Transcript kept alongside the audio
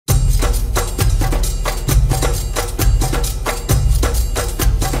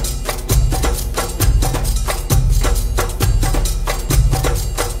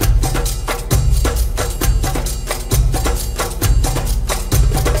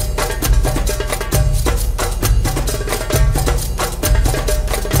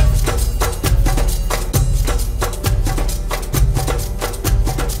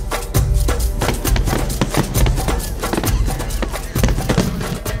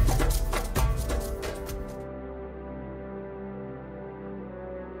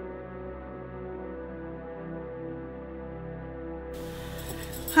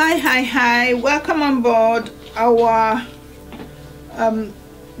Hi, welcome on board our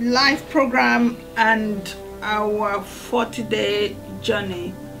live program and our 40-day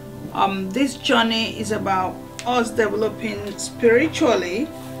journey. This journey is about us developing spiritually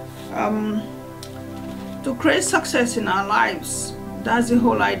to create success in our lives. That's the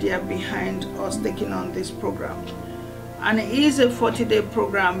whole idea behind us taking on this program. And it is a 40-day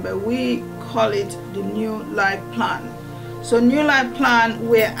program, but we call it the New Life Plan. So New Life Plan,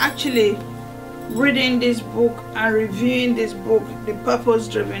 we're actually reading this book and reviewing this book, The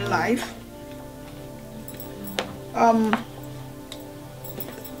Purpose-Driven Life.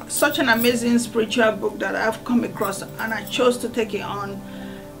 Such an amazing spiritual book that I've come across, and I chose to take it on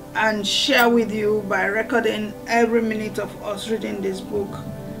and share with you by recording every minute of us reading this book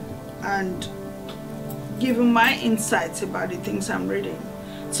and giving my insights about the things I'm reading.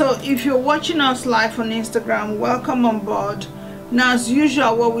 So if you're watching us live on Instagram, welcome on board. Now, as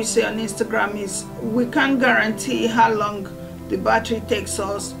usual, what we say on Instagram is we can't guarantee how long the battery takes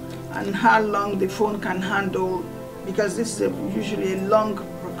us and how long the phone can handle, because this is usually a long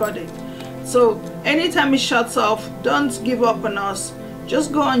recording. So anytime it shuts off, don't give up on us.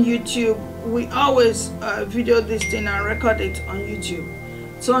 Just go on YouTube. We always video this thing and record it on YouTube.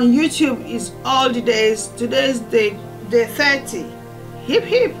 So on YouTube is all the days. Today is day 30. Hip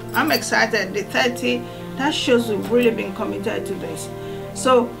hip, I'm excited. Day 30, that shows we've really been committed to this.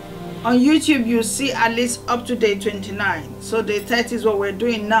 So on YouTube you see at least up to day 29. So day 30 is what we're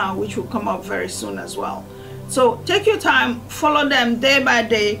doing now, which will come up very soon as well. So take your time, follow them day by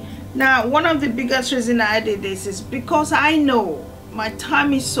day. Now, one of the biggest reasons I did this is because I know my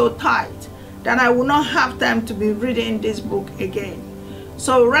time is so tight that I will not have time to be reading this book again.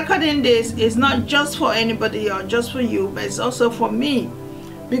 So recording this is not just for anybody or just for you, but it's also for me,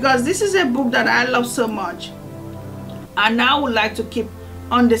 because this is a book that I love so much, and I would like to keep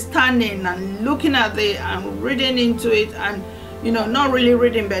understanding and looking at it and reading into it, and not really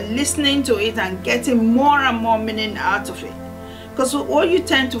reading but listening to it and getting more and more meaning out of it. Because what you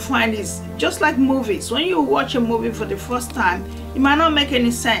tend to find is just like movies. When you watch a movie for the first time, it might not make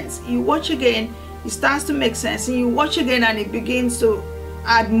any sense. You watch again, it starts to make sense, and you watch again and it begins to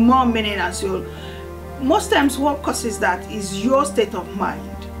add more meaning as you. Most times what causes that is your state of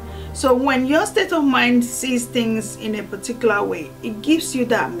mind. So when your state of mind sees things in a particular way, it gives you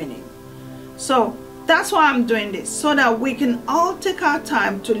that meaning. So that's why I'm doing this, so that we can all take our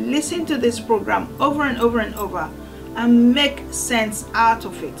time to listen to this program over and over and over and make sense out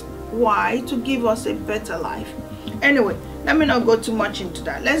of it. Why? To give us a better life. Anyway, let me not go too much into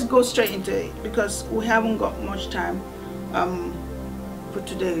that. Let's go straight into it, because we haven't got much time for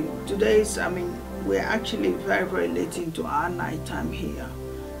today. We're actually very late into our night time here.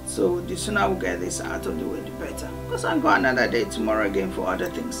 So the sooner we get this out of the way, the better, because I'll go another day tomorrow again for other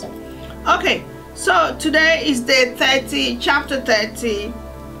things. Okay, so today is day 30, chapter 30,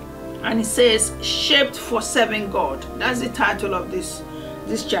 and it says shaped for serving God. That's the title of this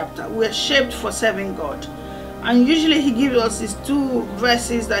chapter. We're shaped for serving God. And usually he gives us these two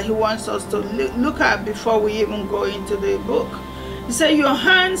verses that he wants us to look at before we even go into the book. He said, your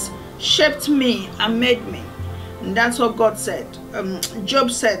hands shaped me and made me. And that's what God said.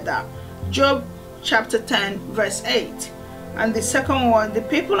 Job said that. Job chapter 10 verse 8. And the second one, the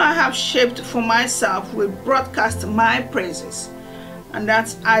people I have shaped for myself will broadcast my praises. And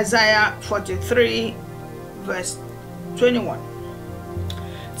that's Isaiah 43 verse 21.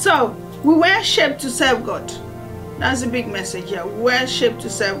 So we were shaped to serve God. That's a big message here. We were shaped to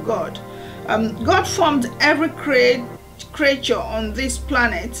serve God. God formed every creature on this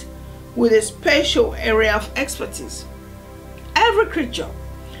planet with a special area of expertise. Every creature.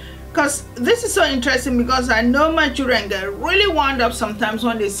 Because this is so interesting, because I know my children get really wound up sometimes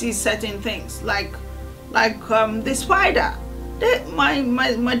when they see certain things, like the spider.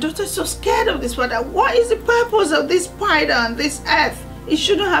 My daughter's so scared of the spider. What is the purpose of this spider on this earth? It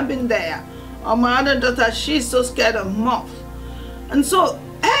shouldn't have been there. Or my other daughter, she's so scared of moth. And so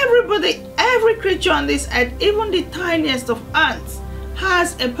everybody, every creature on this earth, even the tiniest of ants,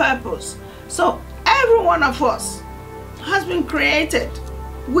 has a purpose. So every one of us has been created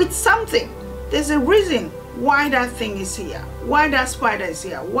with something. There's a reason why that thing is here, why that spider is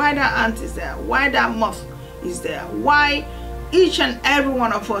here, why that ant is there, why that moth is there, why each and every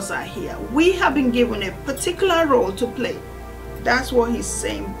one of us are here. We have been given a particular role to play. That's what he's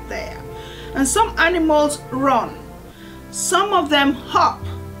saying there. And some animals run, some of them hop,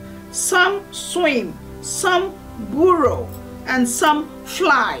 some swim, some burrow, and some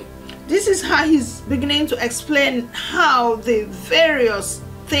fly. This is how he's beginning to explain how the various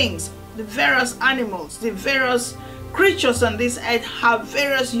things, the various animals, the various creatures on this earth have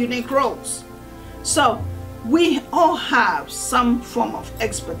various unique roles. So we all have some form of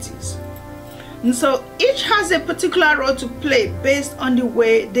expertise. And so each has a particular role to play based on the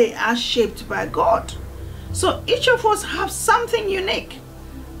way they are shaped by God. So each of us have something unique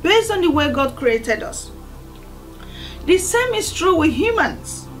based on the way God created us. The same is true with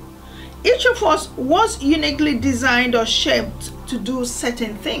humans. Each of us was uniquely designed or shaped to do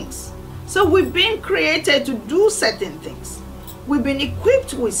certain things. So we've been created to do certain things. We've been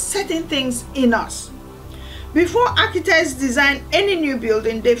equipped with certain things in us. Before architects design any new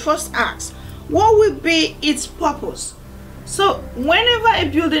building, they first ask, what will be its purpose? So whenever a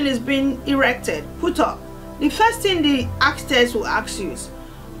building is being erected, put up, the first thing the architects will ask you is,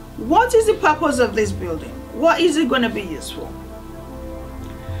 what is the purpose of this building? What is it going to be used for?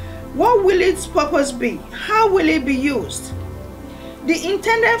 What will its purpose be? How will it be used? The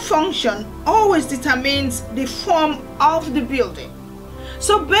intended function always determines the form of the building.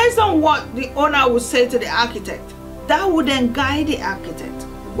 So based on what the owner will say to the architect, that would then guide the architect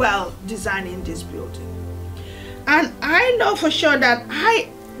while designing this building. And I know for sure that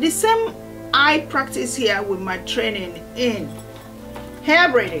the same I practice here with my training in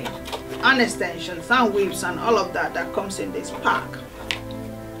hair braiding and extensions and weaves and all of that comes in this pack.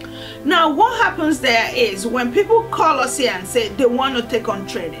 Now what happens there is when people call us here and say they want to take on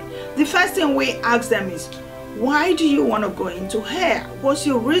training, the first thing we ask them is, why do you want to go into hair? What's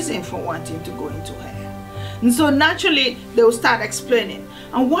your reason for wanting to go into hair? And so naturally they will start explaining.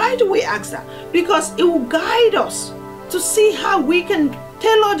 And why do we ask that? Because it will guide us to see how we can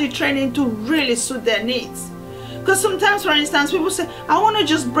tailor the training to really suit their needs. Because sometimes, for instance, people say, I want to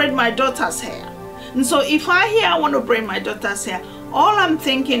just braid my daughter's hair. And so if I hear I want to braid my daughter's hair, all I'm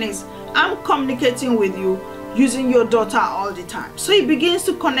thinking is I'm communicating with you using your daughter all the time. So it begins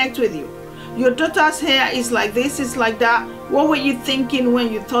to connect with you. Your daughter's hair is like this, it's like that. What were you thinking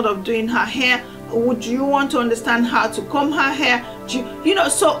when you thought of doing her hair? Would you want to understand how to comb her hair?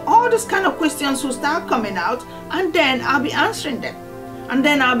 So all these kind of questions will start coming out, and then I'll be answering them, and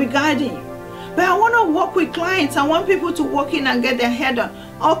then I'll be guiding you. But I want to work with clients. I want people to walk in and get their hair done.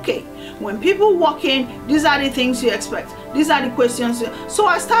 Okay, when people walk in, these are the things you expect. These are the questions. So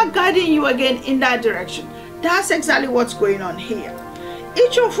I start guiding you again in that direction. That's exactly what's going on here.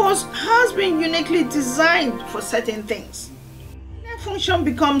 Each of us has been uniquely designed for certain things. Their function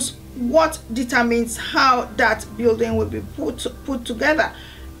becomes what determines how that building will be put together.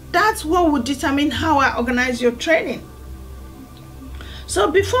 That's what will determine how I organize your training. So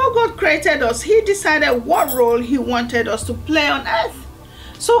before God created us, He decided what role He wanted us to play on earth.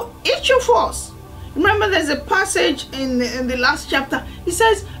 So each of us, remember there's a passage in the last chapter, it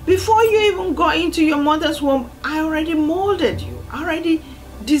says, before you even go into your mother's womb, I already molded you, I already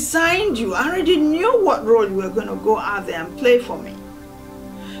designed you, I already knew what role you were going to go out there and play for me.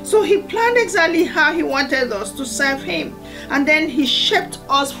 So He planned exactly how He wanted us to serve Him, and then He shaped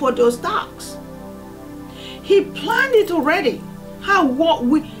us for those tasks. He planned it already, how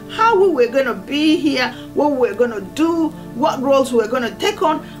we were going to be here, what we were going to do, what roles we were going to take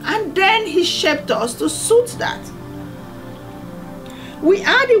on, and then He shaped us to suit that. We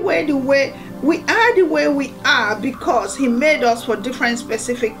are the way we are because He made us for different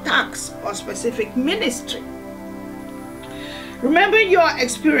specific tasks or specific ministry. Remember, your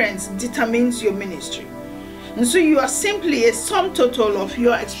experience determines your ministry. And so you are simply a sum total of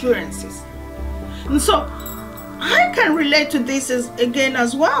your experiences. And so I can relate to this again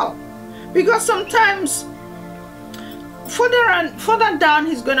as well. Because sometimes further down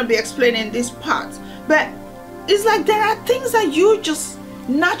he's going to be explaining this part. But it's like there are things that you just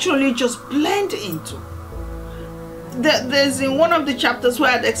naturally just blend into. There's in one of the chapters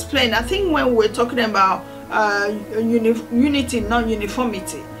where I'd explained, I think when we're talking about unity, not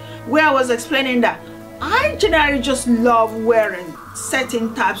uniformity, where I was explaining that I generally just love wearing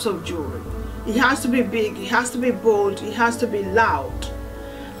certain types of jewelry. It has to be big, it has to be bold, it has to be loud.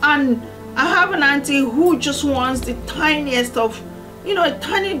 And I have an auntie who just wants the tiniest of, a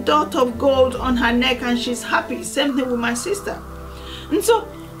tiny dot of gold on her neck and she's happy. Same thing with my sister. And so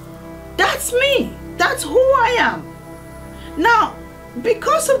that's me, that's who I am. Now,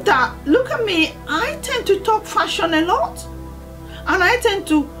 because of that, look at me, I tend to talk fashion a lot. And I tend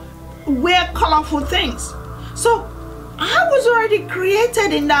to wear colorful things. So I was already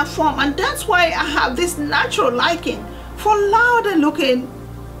created in that form, and that's why I have this natural liking for louder looking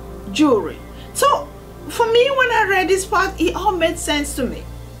jewelry. So for me, when I read this part, it all made sense to me.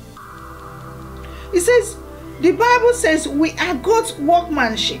 It says, the Bible says we are God's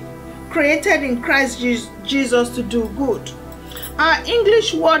workmanship, created in Christ Jesus to do good. Our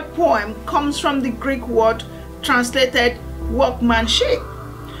English word poem comes from the Greek word translated workmanship.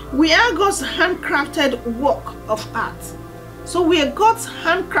 We are God's handcrafted work of art. So we are God's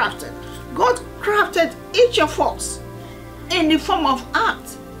handcrafted. God crafted each of us in the form of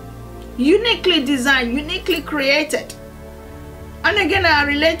art, uniquely designed, uniquely created. And again, I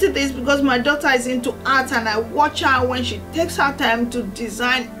relate to this because my daughter is into art, and I watch her when she takes her time to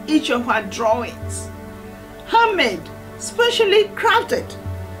design each of her drawings. Handmade, specially crafted.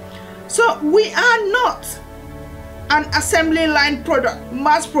 So we are not an assembly line product,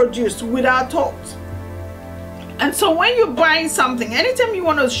 mass produced without thought. And so when you're buying something, anytime you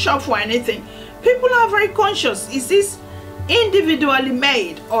want to shop for anything, people are very conscious. Is this individually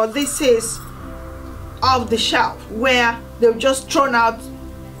made, or this is off the shelf, where they've just thrown out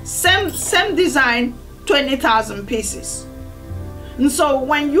same design, 20,000 pieces? And so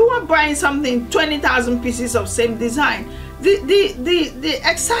when you are buying something, 20,000 pieces of same design, the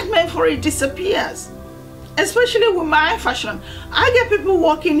excitement for it disappears. Especially with my fashion. I get people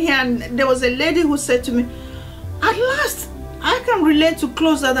walking here, and there was a lady who said to me, at last I can relate to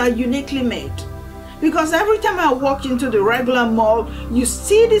clothes that are uniquely made. Because every time I walk into the regular mall, you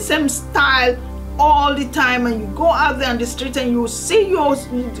see the same style all the time, and you go out there on the street and you see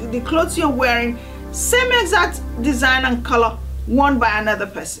the clothes you're wearing, same exact design and color, worn by another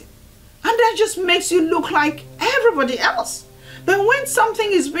person. And that just makes you look like everybody else. But when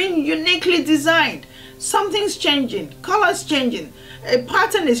something is being uniquely designed, something's changing, colors changing, a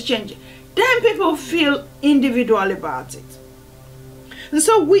pattern is changing, then people feel individual about it. And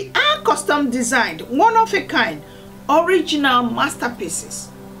so we are custom designed, one of a kind, original masterpieces,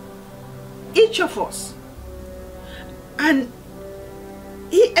 each of us. And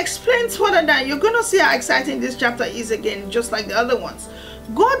he explains further that you're going to see how exciting this chapter is again, just like the other ones.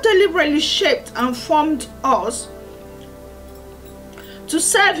 God deliberately shaped and formed us to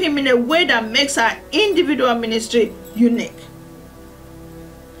serve him in a way that makes our individual ministry unique.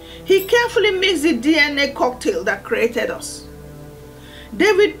 He carefully mixed the DNA cocktail that created us.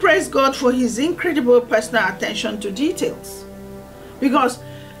 David praised God for his incredible personal attention to details. Because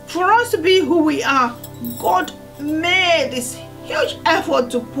for us to be who we are, God made this huge effort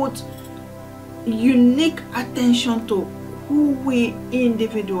to put unique attention to who we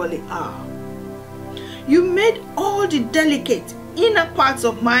individually are. You made all the delicate inner parts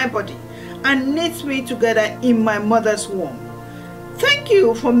of my body and knit me together in my mother's womb. Thank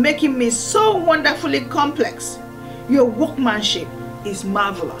you for making me so wonderfully complex. Your workmanship is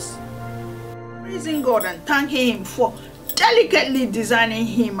marvelous. Praising God and thanking him for delicately designing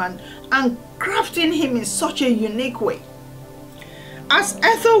him and crafting him in such a unique way. As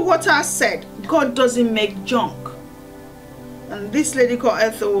Ethel Waters said, God doesn't make junk. And this lady called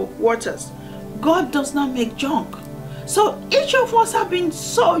Ethel Waters, God does not make junk. So each of us have been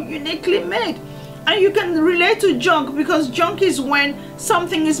so uniquely made. And you can relate to junk, because junk is when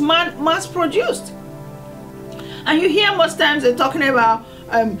something is mass produced. And you hear most times they're talking about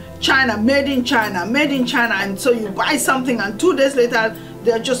China, made in China, made in China. And so you buy something and 2 days later,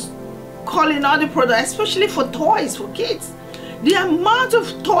 they're just calling out the product, especially for toys, for kids. The amount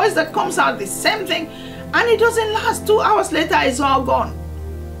of toys that comes out, the same thing, and it doesn't last. 2 hours later, it's all gone,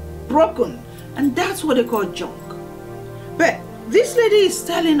 broken. And that's what they call junk. But this lady is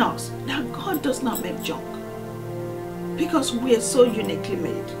telling us that God does not make junk, because we are so uniquely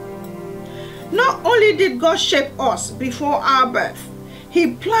made. Not only did God shape us before our birth,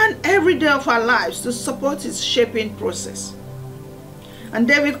 he planned every day of our lives to support his shaping process. And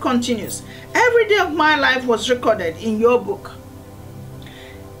David continues, every day of my life was recorded in your book.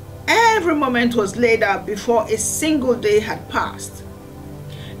 Every moment was laid out before a single day had passed.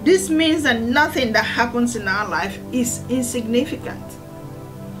 This means that nothing that happens in our life is insignificant.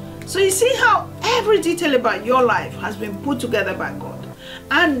 So you see how every detail about your life has been put together by God.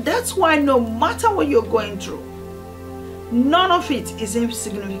 And that's why no matter what you're going through, none of it is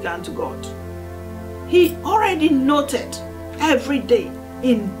insignificant to God. He already noted every day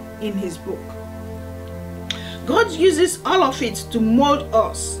in his book. God uses all of it to mold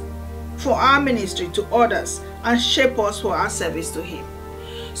us for our ministry to others and shape us for our service to him.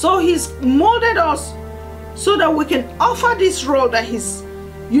 So he's molded us so that we can offer this role that he's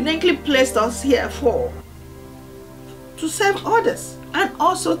uniquely placed us here for, to serve others and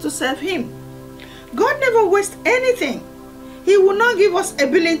also to serve him. God never wastes anything. He will not give us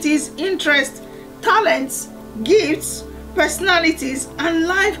abilities, interests, talents, gifts, personalities, and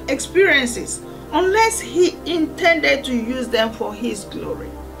life experiences unless he intended to use them for his glory.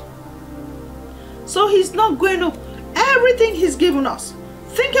 So he's not going to, everything he's given us,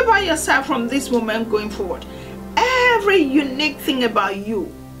 think about yourself from this moment going forward. Every unique thing about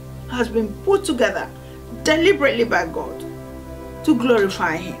you has been put together deliberately by God to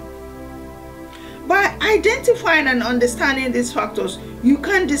glorify Him. By identifying and understanding these factors, you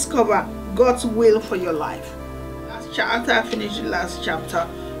can discover God's will for your life. After I finished the last chapter,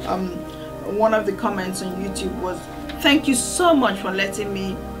 one of the comments on YouTube was, "Thank you so much for letting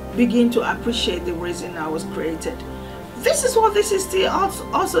me begin to appreciate the reason I was created." This is what this is still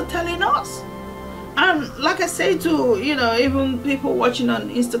also telling us. And like I say to, even people watching on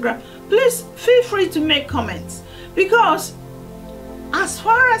Instagram, please feel free to make comments, because as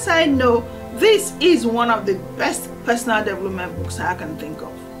far as I know, this is one of the best personal development books I can think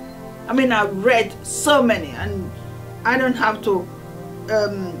of. I mean, I've read so many, and I don't have to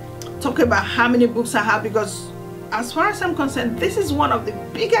talk about how many books I have, because as far as I'm concerned, this is one of the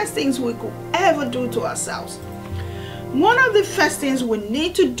biggest things we could ever do to ourselves. One of the first things we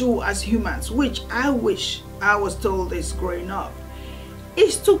need to do as humans, which I wish I was told this growing up,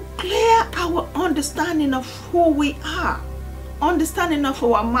 is to clear our understanding of who we are, understanding of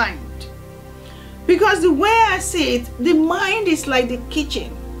our mind. Because the way I see it, the mind is like the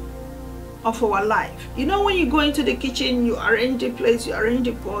kitchen of our life. When you go into the kitchen, you arrange the plates, you arrange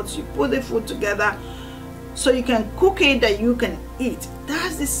the pots, you put the food together so you can cook it that you can eat.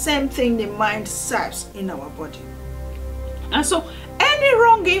 That's the same thing the mind serves in our body. And so any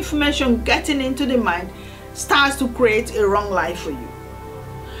wrong information getting into the mind starts to create a wrong life for you.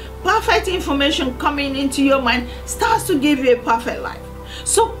 Perfect information coming into your mind starts to give you a perfect life.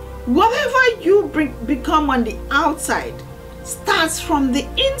 So whatever you become on the outside starts from the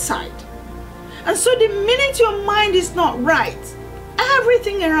inside. And so the minute your mind is not right,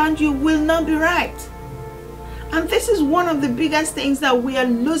 everything around you will not be right. And this is one of the biggest things that we are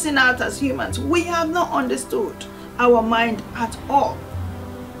losing out as humans. We have not understood our mind at all.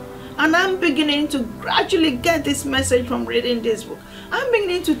 And I'm beginning to gradually get this message from reading this book. I'm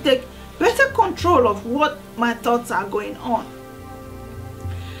beginning to take better control of what my thoughts are going on.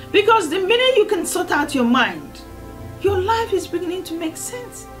 Because the minute you can sort out your mind, your life is beginning to make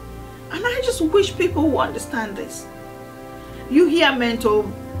sense. And I just wish people would understand this. You hear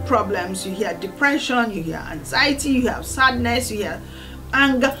mental problems, you hear depression, you hear anxiety, you hear sadness, you hear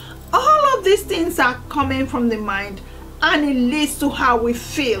anger. All of these things are coming from the mind, and it leads to how we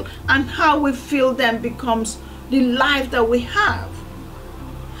feel, and how we feel then becomes the life that we have.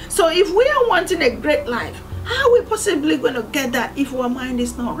 So if we are wanting a great life, how are we possibly going to get that if our mind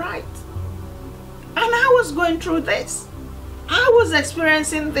is not right? And I was going through this. I was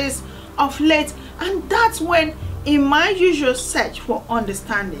experiencing this of late, and that's when, in my usual search for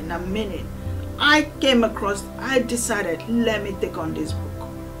understanding and meaning, I decided, let me take on this book.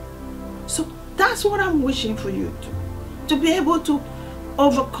 So that's what I'm wishing for you to be able to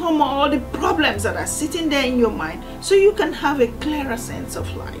overcome all the problems that are sitting there in your mind, so you can have a clearer sense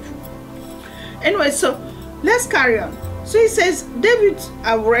of life. Anyway, so let's carry on. So he says, David,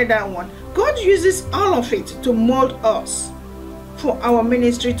 I've read that one. God uses all of it to mold us for our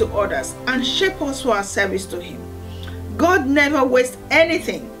ministry to others and shape us for our service to Him. God never wastes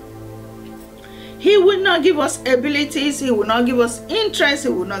anything. He will not give us abilities, He will not give us interests,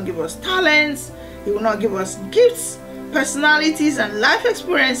 He will not give us talents, He will not give us gifts, personalities, and life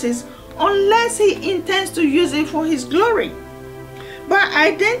experiences unless He intends to use it for His glory. By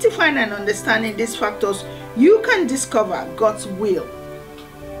identifying and understanding these factors, you can discover God's will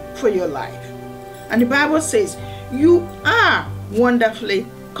for your life. And the Bible says, you are wonderfully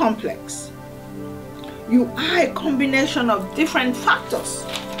complex. You are a combination of different factors.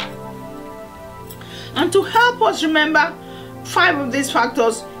 And to help us remember 5 of these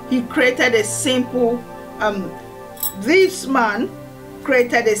factors, he created a simple, this man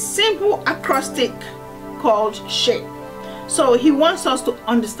created a simple acrostic called SHAPE. So he wants us to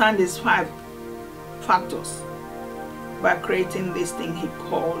understand these 5 factors by creating this thing he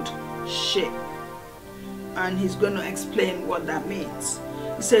called SHAPE. And he's going to explain what that means.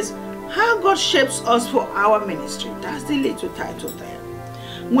 He says, how God shapes us for our ministry. That's the little title there.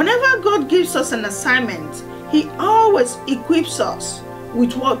 Whenever God gives us an assignment, he always equips us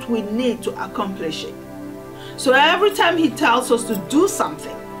with what we need to accomplish it. So every time he tells us to do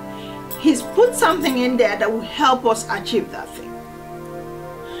something, he's put something in there that will help us achieve that thing.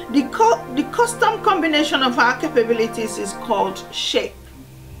 The custom combination of our capabilities is called SHAPE.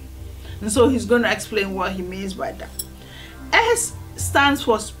 And so he's going to explain what he means by that. S stands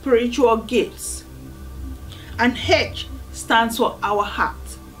for spiritual gifts. And H stands for our heart.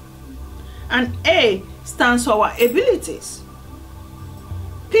 And A stands for our abilities.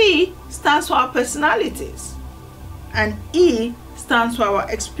 P stands for our personalities. And E stands for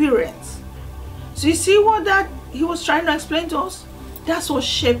our experience. So you see what that he was trying to explain to us? That's what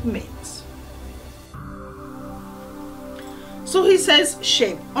SHAPE means. So he says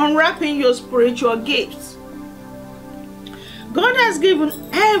shape, unwrapping your spiritual gifts. God has given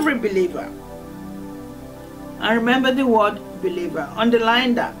every believer, and remember the word believer,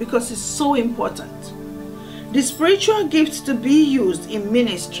 underline that because it's so important, the spiritual gifts to be used in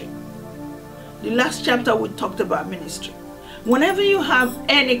ministry. The last chapter we talked about ministry. Whenever you have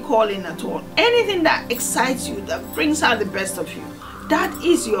any calling at all, anything that excites you, that brings out the best of you, that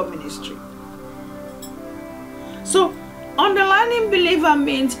is your ministry. So underlining believer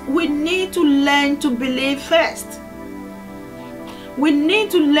means we need to learn to believe first. We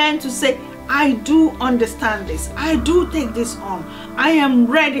need to learn to say, I do understand this. I do take this on. I am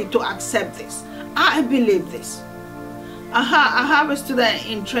ready to accept this. I believe this. I have a student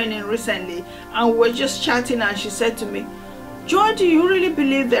in training recently, and we're just chatting, and she said to me, Joy, do you really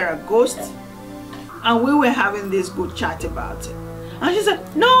believe there are ghosts? And we were having this good chat about it. And she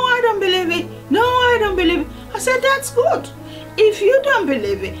said, no, I don't believe it. No, I don't believe it. I said, that's good. If you don't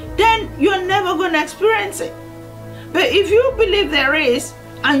believe it, then you're never going to experience it. But if you believe there is,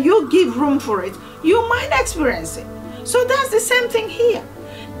 and you give room for it, you might experience it. So that's the same thing here.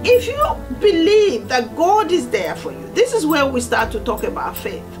 If you believe that God is there for you, this is where we start to talk about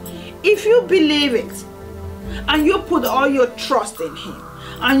faith. If you believe it, and you put all your trust in Him,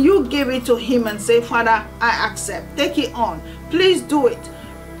 and you give it to Him and say, Father, I accept, take it on, please do it,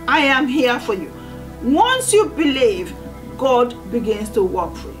 I am here for you. Once you believe, God begins to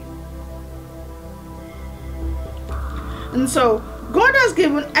work for you. And so God has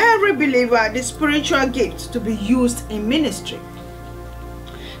given every believer the spiritual gift to be used in ministry.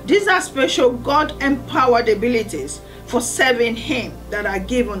 These are special God-empowered abilities for serving Him that are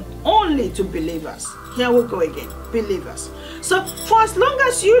given only to believers. Here we go again, believers. So for as long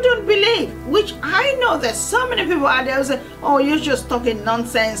as you don't believe, which I know there's so many people out there who say, oh, you're just talking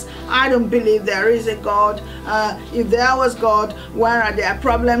nonsense. I don't believe there is a God. If there was God, where are there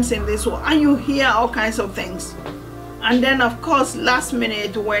problems in this world? And you hear all kinds of things. And then, of course, last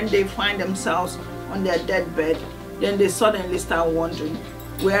minute when they find themselves on their deathbed, then they suddenly start wondering,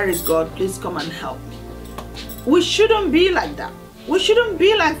 where is God? Please come and help me. We shouldn't be like that. We shouldn't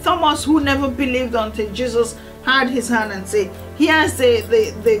be like Thomas, who never believed until Jesus had his hand and said, here's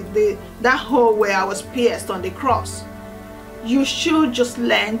that hole where I was pierced on the cross. You should just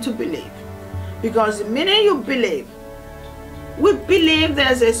learn to believe. Because the minute you believe, we believe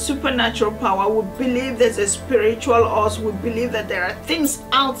there's a supernatural power. We believe there's a spiritual us. We believe that there are things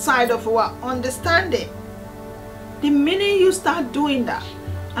outside of our understanding. The minute you start doing that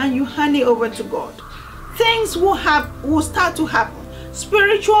and you hand it over to God, things will start to happen.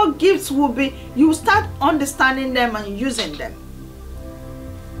 Spiritual gifts will be, you start understanding them and using them.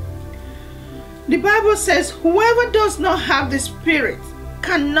 The Bible says, whoever does not have the Spirit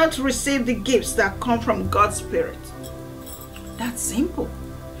cannot receive the gifts that come from God's Spirit. That's simple.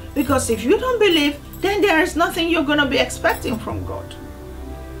 Because if you don't believe, then there is nothing you're going to be expecting from God.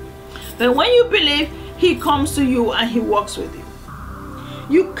 But when you believe, He comes to you and He works with you.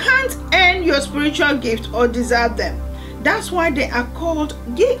 You can't earn your spiritual gift or deserve them. That's why they are called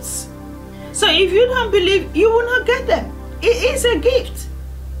gifts. So if you don't believe, you will not get them. It is a gift.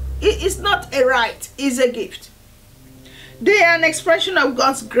 It is not a right, it's a gift. They are an expression of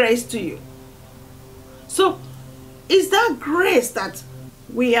God's grace to you. So is that grace that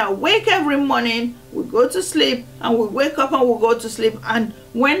we are awake every morning, we go to sleep, and we wake up and we go to sleep, and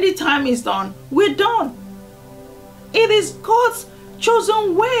when the time is done, we're done. It is God's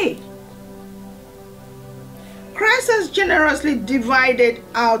chosen way. Christ has generously divided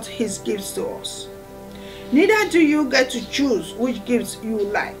out His gifts to us. Neither do you get to choose which gifts you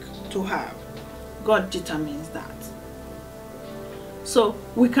like to have. God determines that. So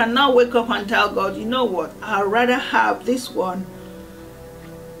we cannot wake up and tell God, you know what, I'd rather have this one.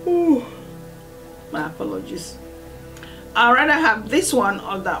 Ooh, my apologies. I'd rather have this one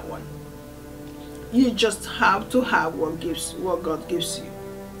or that one. You just have to have what God gives you.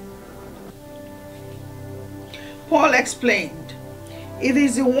 Paul explained, it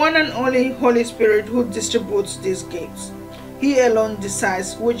is the one and only Holy Spirit who distributes these gifts. He alone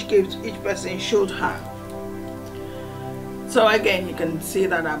decides which gift each person should have. So again, you can see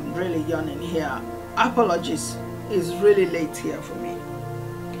that I'm really yawning here. Apologies, it's really late here for me.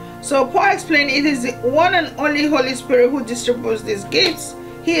 So Paul explained, it is the one and only Holy Spirit who distributes these gifts.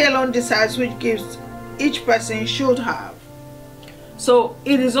 He alone decides which gifts each person should have. So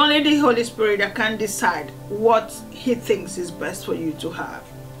it is only the Holy Spirit that can decide what He thinks is best for you to have.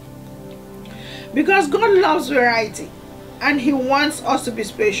 Because God loves variety and He wants us to be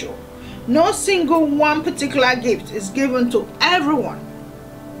special. No single one particular gift is given to everyone.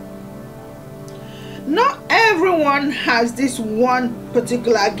 not everyone has this one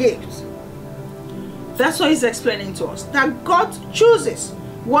particular gift. That's what he's explaining to us, that God chooses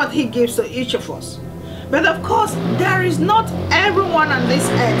what he gives to each of us. But of course, there is not everyone on this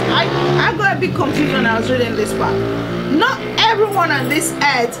earth. I got a bit confused when I was reading this part. Not everyone on this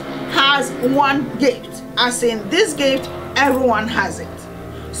earth has one gift. As in, this gift, everyone has it.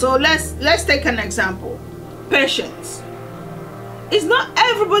 So let's take an example. Patience. It's not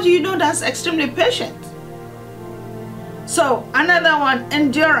everybody you know that's extremely patient. So another one,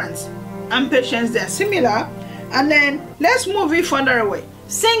 endurance and patience, they're similar. And then let's move it further away.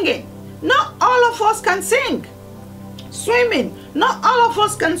 Singing. Not all of us can sing. Swimming. Not all of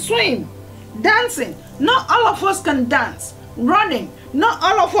us can swim. Dancing. Not all of us can dance. Running. Not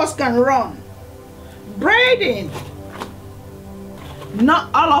all of us can run. Braiding. Not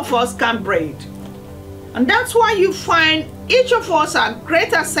all of us can braid. And that's why you find each of us are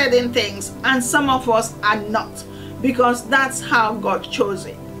great at certain things and some of us are not, because that's how God chose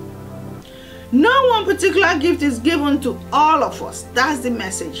it. No one particular gift is given to all of us. That's the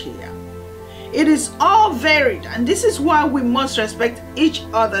message here. It is all varied, and this is why we must respect each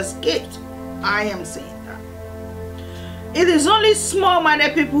other's gift. I am saying that. It is only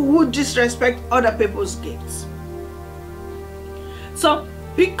small-minded people who disrespect other people's gifts. So,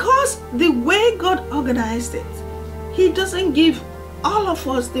 because the way God organized it, he doesn't give all of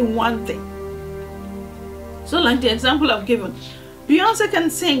us the one thing. So like the example I've given, Beyonce can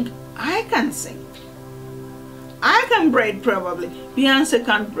sing, I can sing. I can braid probably, Beyonce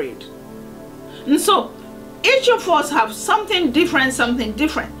can't braid. And so each of us have something different.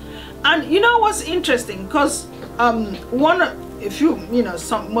 And you know what's interesting? Because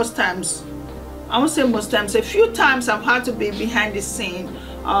most times, I won't say most times, a few times I've had to be behind the scene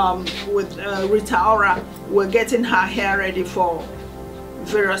with Rita Ora. We're getting her hair ready for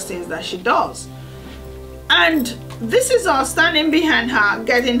various things that she does. And this is us standing behind her,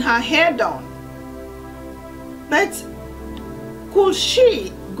 getting her hair done. But could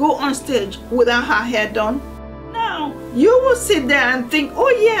she go on stage without her hair done? Now, you will sit there and think, oh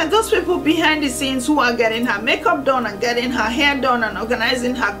yeah, those people behind the scenes who are getting her makeup done and getting her hair done and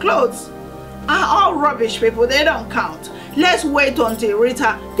organizing her clothes are all rubbish people. They don't count. Let's wait until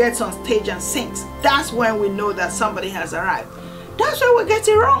Rita gets on stage and sings. That's when we know that somebody has arrived. That's why we get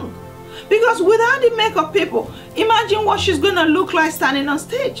it wrong. Because without the makeup people, imagine what she's going to look like standing on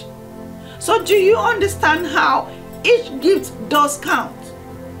stage. So do you understand how each gift does count?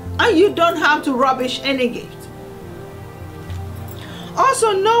 And you don't have to rubbish any gift.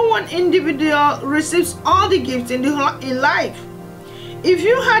 Also, no one individual receives all the gifts in life. If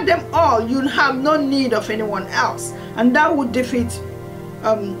you had them all, you'd have no need of anyone else. And that would defeat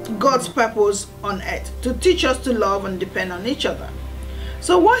God's purpose on earth, to teach us to love and depend on each other.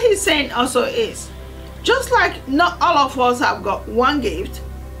 So what he's saying also is, just like not all of us have got one gift,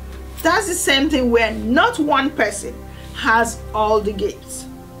 that's the same thing where not one person has all the gifts.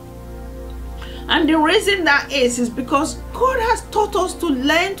 And the reason that is because God has taught us to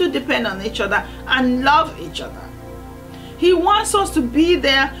learn to depend on each other and love each other. He wants us to be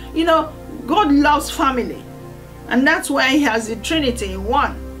there. You know, God loves family. And that's why he has the Trinity in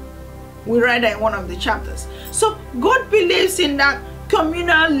one. We read that in one of the chapters. So God believes in that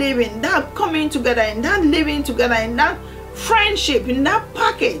communal living, that coming together, in that living together, in that friendship, in that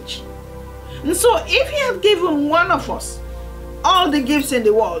package. And so if he has given one of us all the gifts in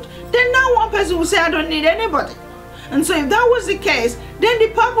the world, then now one person will say, I don't need anybody. And so if that was the case, then the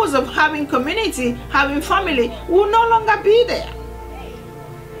purpose of having community, having family, will no longer be there.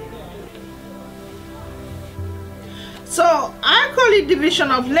 So I call it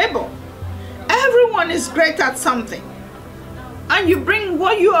division of labor. Everyone is great at something. And you bring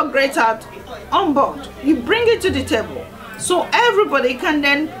what you are great at on board. You bring it to the table. So everybody can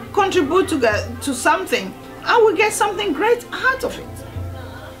then contribute to something, and we get something great out of it.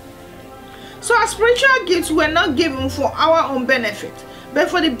 So our spiritual gifts were not given for our own benefit, but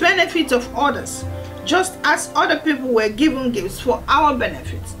for the benefit of others, just as other people were given gifts for our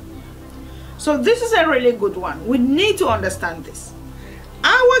benefit. So this is a really good one. We need to understand this.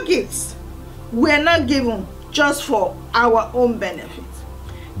 Our gifts were not given just for our own benefit.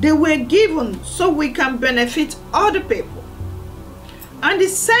 They were given so we can benefit other people. And the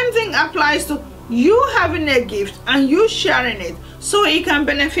same thing applies to you having a gift and you sharing it so it can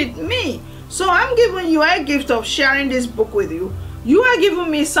benefit me. So I'm giving you a gift of sharing this book with you. You are giving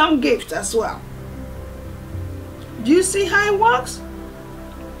me some gift as well. Do you see how it works?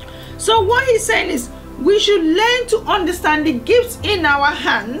 So what he's saying is we should learn to understand the gifts in our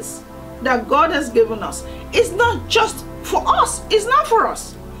hands that God has given us. It's not just for us. It's not for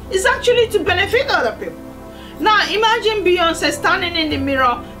us. It's actually to benefit other people. Now imagine Beyonce standing in the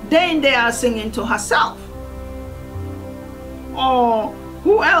mirror day in day out singing to herself. Or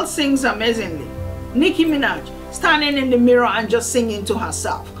who else sings amazingly? Nicki Minaj standing in the mirror and just singing to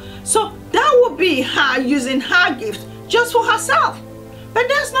herself. So that would be her using her gift just for herself. But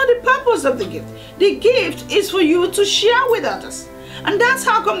that's not the purpose of the gift. The gift is for you to share with others. And that's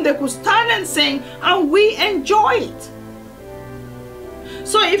how come they could stand and sing and we enjoy it.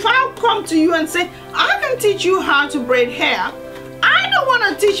 So if I come to you and say, I can teach you how to braid hair, I don't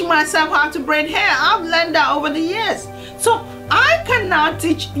want to teach myself how to braid hair. I've learned that over the years. So I can now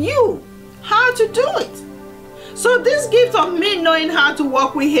teach you how to do it. So this gift of me knowing how to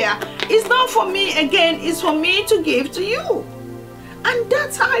work with hair is not for me again, it's for me to give to you. And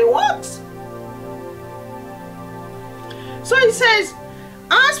that's how it works. So it says,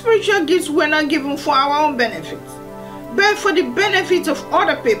 our spiritual gifts were not given for our own benefit, but for the benefit of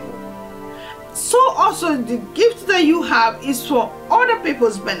other people. So also the gift that you have is for other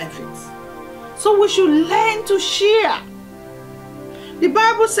people's benefits. So we should learn to share. The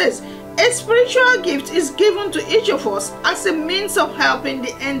Bible says, a spiritual gift is given to each of us as a means of helping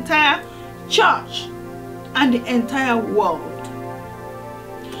the entire church and the entire world.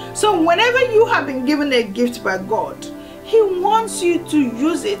 So whenever you have been given a gift by God, He wants you to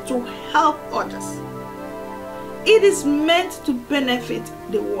use it to help others. It is meant to benefit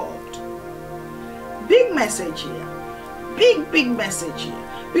the world. Big message here. Big message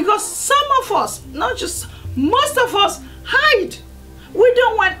here. Because some of us, not just, most of us hide. We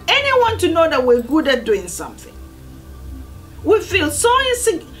don't want anyone to know that we're good at doing something. We feel so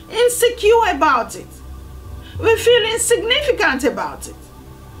insecure about it. We feel insignificant about it.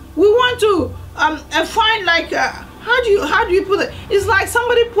 We want to find like how do you put it? It's like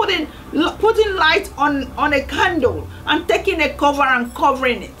somebody putting light on a candle and taking a cover and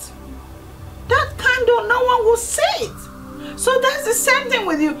covering it. That candle, no one will see it. So that's the same thing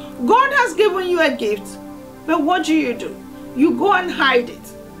with you. God has given you a gift, but what do? You go and hide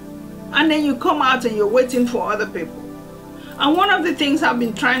it, and then you come out and you're waiting for other people. And one of the things I've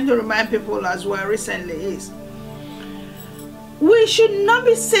been trying to remind people as well recently is, we should not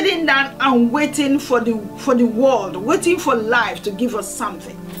be sitting down and waiting for the world, waiting for life to give us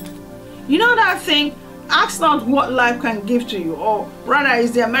something. You know that thing, ask not what life can give to you, or rather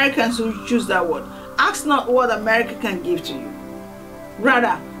it's the Americans who choose that word. Ask not what America can give to you.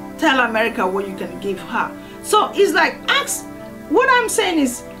 Rather, tell America what you can give her. So it's like, what I'm saying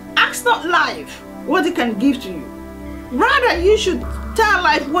is, ask not life what it can give to you. Rather, you should tell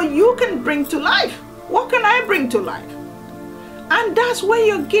life what you can bring to life. What can I bring to life? And that's where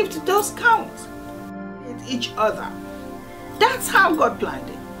your gift does count. With each other. That's how God planned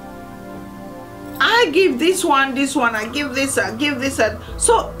it. I give this one, I give this, I give this.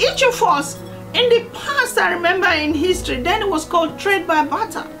 So each of us, in the past, I remember in history, then it was called trade by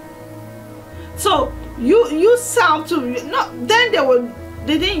barter. So you sell to, then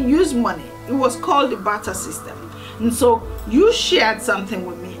they didn't use money. It was called the barter system. And so you shared something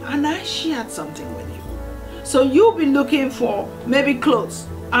with me and I shared something with you. So you'll be looking for maybe clothes.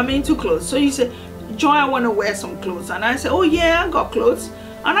 I'm into clothes. So you say, Joy, I want to wear some clothes. And I say, oh yeah, I got clothes.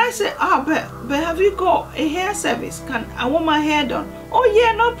 And I say, but have you got a hair service? I want my hair done. Oh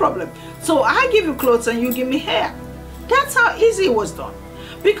yeah, no problem. So I give you clothes and you give me hair. That's how easy it was done.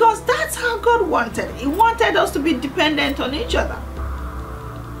 Because that's how God wanted it. He wanted us to be dependent on each other.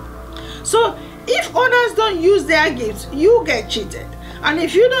 So if others don't use their gifts, you get cheated. And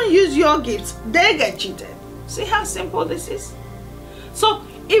if you don't use your gifts, they get cheated. See how simple this is? So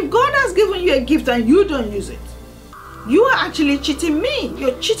if God has given you a gift and you don't use it, you are actually cheating me.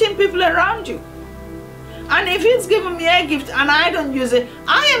 You're cheating people around you. And if He's given me a gift and I don't use it,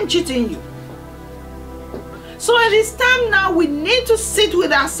 I am cheating you. So it is time now we need to sit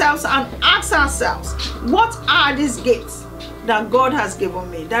with ourselves and ask ourselves, what are these gifts that God has given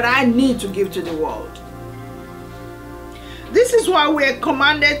me that I need to give to the world? This is why we are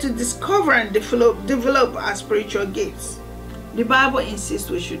commanded to discover and develop our spiritual gifts. The Bible insists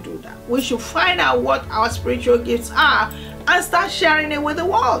we should do that. We should find out what our spiritual gifts are and start sharing it with the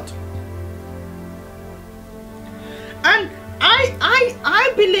world. And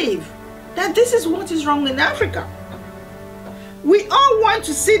I believe that this is what is wrong in Africa. We all want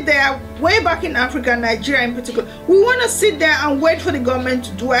to sit there, way back in Africa, Nigeria in particular, we want to sit there and wait for the government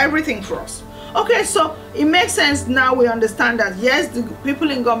to do everything for us. Okay, so it makes sense now. We understand that yes, the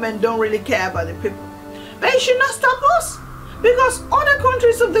people in government don't really care about the people. But it should not stop us. Because other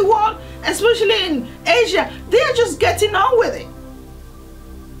countries of the world, especially in Asia, they are just getting on with it.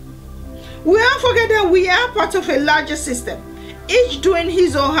 We all forget that we are part of a larger system. each doing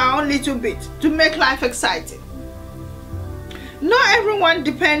his or her own little bit to make life exciting. Not everyone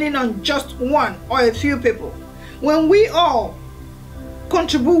depending on just one or a few people. When we all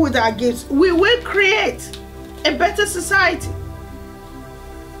contribute with our gifts, we will create a better society.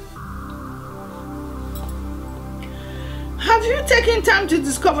 Have you taken time to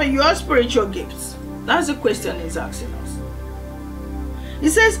discover your spiritual gifts? That's the question he's asking us. He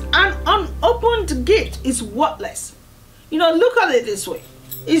says an unopened gift is worthless. You know, look at it this way.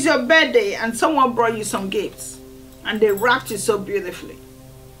 It's your birthday and someone brought you some gifts and they wrapped it so beautifully.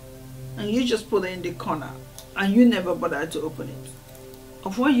 And you just put it in the corner and you never bothered to open it.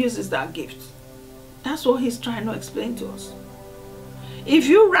 Of what use is that gift? That's what he's trying to explain to us. If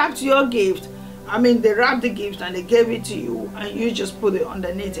you wrapped your gift, they wrapped the gift and they gave it to you and you just put it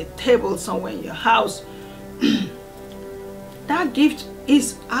underneath a table somewhere in your house, that gift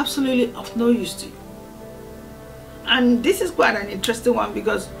is absolutely of no use to you. And this is quite an interesting one,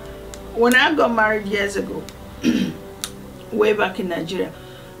 because when I got married years ago, way back in Nigeria,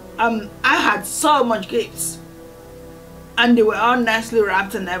 I had so much gifts and they were all nicely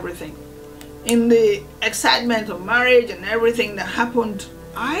wrapped and everything. In the excitement of marriage and everything that happened,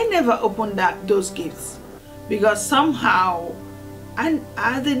 I never opened those gifts, because somehow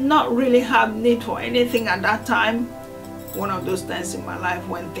I did not really have need for anything at that time. One of those times in my life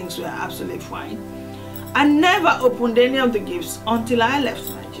when things were absolutely fine. I never opened any of the gifts until I left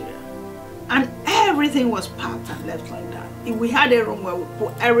Nigeria. And everything was packed and left like that. We had a room where we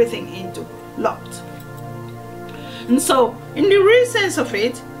put everything into, locked. And so, in the real sense of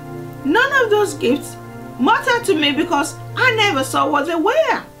it, none of those gifts mattered to me because I never saw what they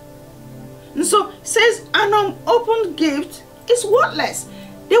were. And so, it says an unopened gift is worthless.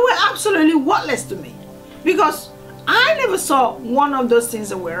 They were absolutely worthless to me because I never saw one of those things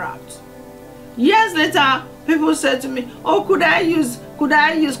that were wrapped. Years later, people said to me, oh, could I use?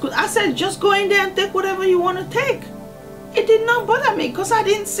 I said, just go in there and take whatever you want to take. It did not bother me because I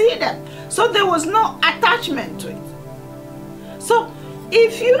didn't see them. So there was no attachment to it. So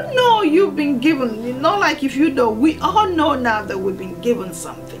if you know you've been given, like if you don't, we all know now that we've been given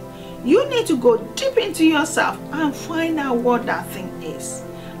something. You need to go deep into yourself and find out what that thing is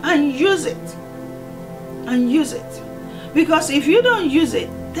and use it. And use it. Because if you don't use it,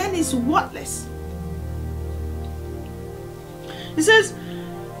 then it's worthless. It says,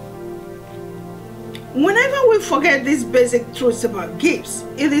 whenever we forget these basic truths about gifts,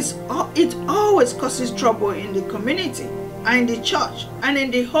 it always causes trouble in the community, and in the church, and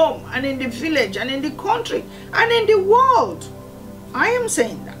in the home, and in the village, and in the country, and in the world. I am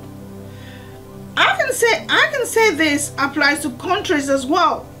saying that. I can say this applies to countries as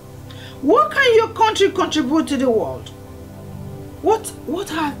well. What can your country contribute to the world? What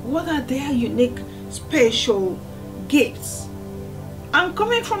are their unique, special gifts? I'm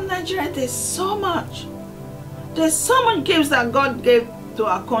coming from Nigeria. There's so much gifts that God gave to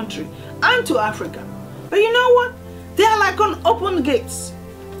our country and to Africa. But you know what? They are like unopened gifts.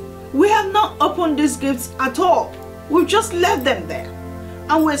 We have not opened these gifts at all. We've just left them there.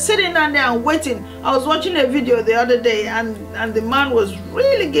 And we're sitting down there and waiting. I was watching a video the other day and the man was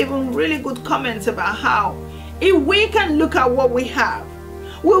really giving really good comments about how if we can look at what we have,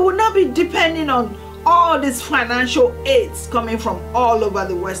 we will not be depending on all these financial aids coming from all over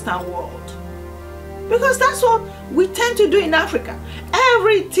the Western world. Because that's what we tend to do in Africa.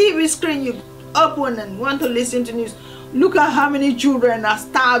 Every TV screen you open and want to listen to news, look at how many children are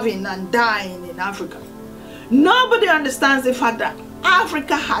starving and dying in Africa. Nobody understands the fact that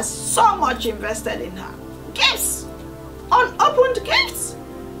Africa has so much invested in her gifts, unopened gifts.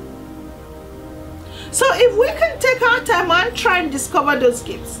 So if we can take our time and try and discover those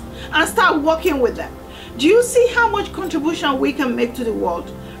gifts and start working with them, do you see how much contribution we can make to the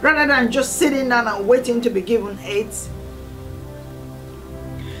world rather than just sitting down and waiting to be given aids?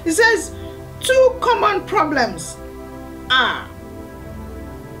 It says 2 common problems are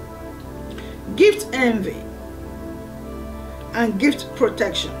gift envy and gift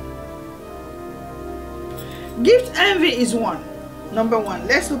protection. Gift envy is one. Number one,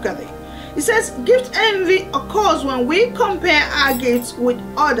 let's look at it. It says gift envy occurs when we compare our gifts with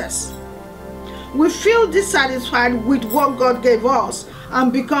others. We feel dissatisfied with what God gave us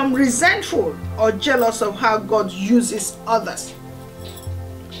and become resentful or jealous of how God uses others.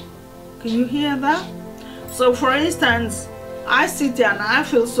 Can you hear that? So for instance, I sit there and I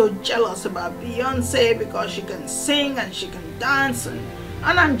feel so jealous about Beyonce because she can sing and she can dance, and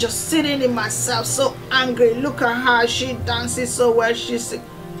I'm just sitting in myself so angry. Look at her, she dances so well, she sings.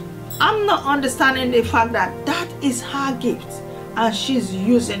 I'm not understanding the fact that that is her gift and she's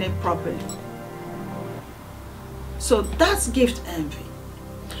using it properly. So So that's gift envy.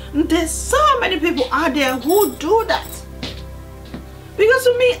 And there's so many people out there who do that. Because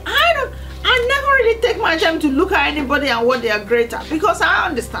to me, I never really take my time to look at anybody and what they are great at, because I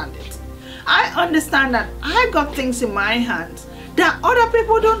understand it. I understand that I got things in my hands that other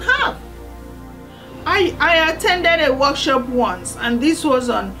people don't have. I attended a workshop once, and this was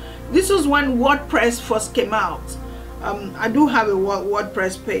when WordPress first came out. I do have a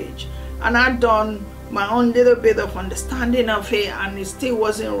WordPress page, and I'd done my own little bit of understanding of it, and it still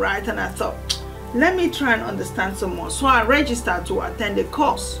wasn't right, and I thought, let me try and understand some more. So I registered to attend a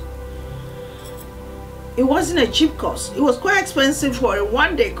course. It wasn't a cheap course. It was quite expensive for a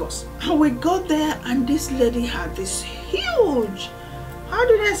one-day course. And we got there, and this lady had this huge, how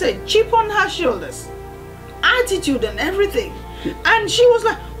did I say, chip on her shoulders, attitude and everything. And she was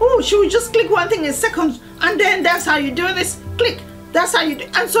like, oh, she would just click one thing in seconds, and then that's how you do this, click, that's how you do.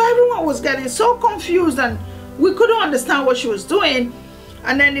 And so everyone was getting so confused, and we couldn't understand what she was doing.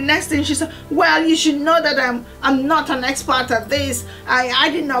 And then the next thing she said, well, you should know that I'm not an expert at this. I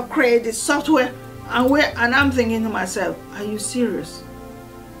did not create this software. And I'm thinking to myself, are you serious?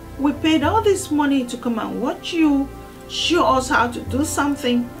 We paid all this money to come and watch you show us how to do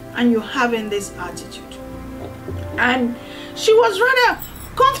something, and you're having this attitude. And she was rather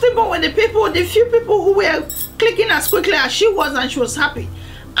comfortable with the few people who were clicking as quickly as she was, and she was happy.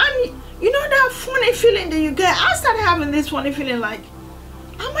 And you know that funny feeling that you get? I started having this funny feeling like,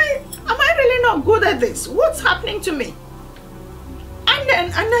 am I really not good at this? What's happening to me? And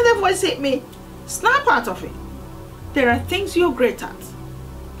then another voice hit me, snap out of it. There are things you're great at,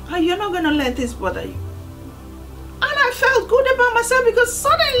 and you're not going to let this bother you. And I felt good about myself, because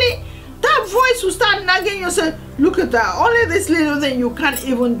suddenly that voice will start nagging you and say, look at that, only this little thing, you can't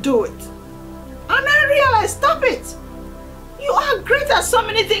even do it. And I realized, stop it. You are great at so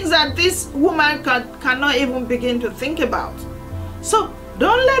many things that this woman cannot even begin to think about. So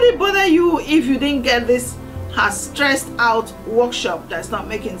don't let it bother you if you didn't get this stressed out workshop that's not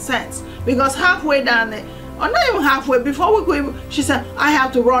making sense. Because halfway down there, or not even halfway, before we could, she said, I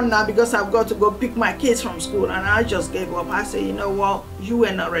have to run now because I've got to go pick my kids from school. And I just gave up. I said, you know what, you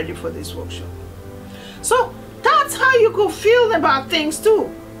were not ready for this workshop. So that's how you could feel about things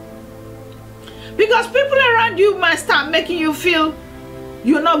too. Because people around you might start making you feel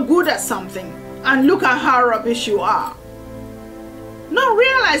you're not good at something, and look at how rubbish you are. Not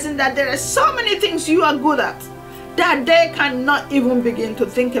realizing that there are so many things you are good at that they cannot even begin to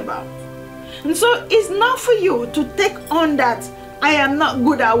think about. And so it's not for you to take on that I am not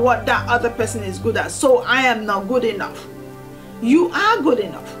good at what that other person is good at, so I am not good enough. You are good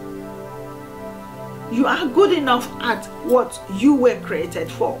enough. You are good enough at what you were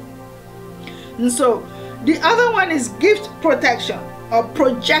created for. And so the other one is gift protection or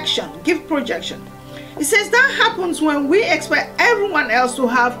projection, gift projection. It says that happens when we expect everyone else to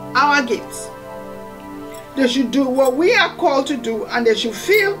have our gifts. They should do what we are called to do, and they should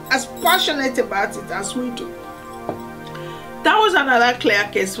feel as passionate about it as we do. That was another clear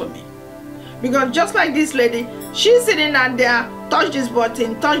case for me. Because just like this lady, she's sitting out there, touch this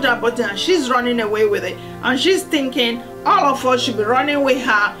button, touch that button, and she's running away with it. And she's thinking all of us should be running with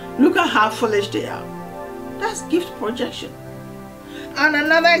her. Look at how foolish they are. That's gift projection. And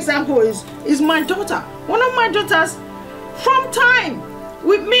another example is my daughter. One of my daughters, from time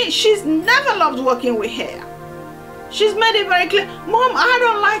with me, she's never loved working with hair. She's made it very clear, Mom, I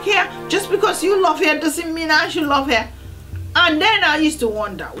don't like hair. Just because you love hair doesn't mean I should love hair. And then I used to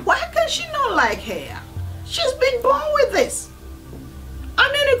wonder, why can she not like hair? She's been born with this.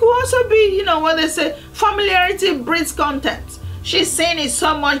 And then it could also be, you know what they say, familiarity breeds contempt. She's saying it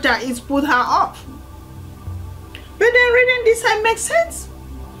so much that it's put her off. But then reading this, it makes sense.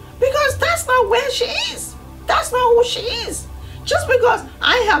 Because that's not where she is. That's not who she is. Just because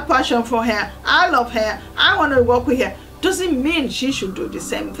I have passion for hair, I love hair, I want to work with hair, doesn't mean she should do the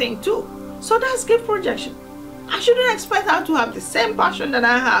same thing too. So that's gift projection. I shouldn't expect her to have the same passion that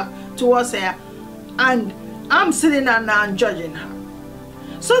I have towards hair, and I'm sitting down now and judging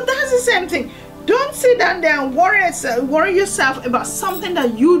her. So that's the same thing. Don't sit down there and worry yourself about something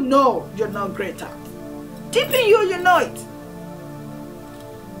that you know you're not great at. Deep in you, you know it.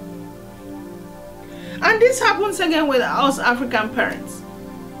 And this happens again with us African parents.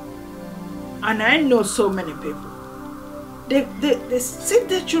 And I know so many people. They sit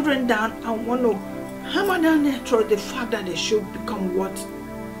their children down and want to hammer down their throat the fact that they should become what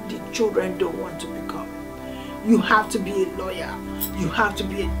the children don't want to become. You have to be a lawyer. You have to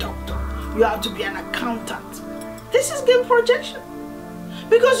be a doctor. You have to be an accountant. This is gift projection.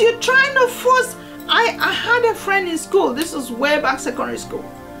 Because you're trying to force. I had a friend in school. This was way back secondary school.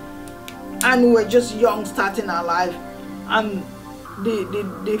 and we were just young, starting our life, and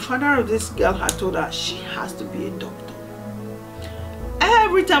the father of this girl had told her she has to be a doctor.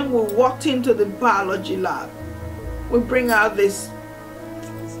 Every time we walked into the biology lab, we bring out this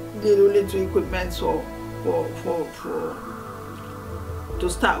little equipment to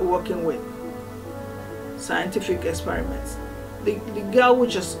start working with scientific experiments. The girl would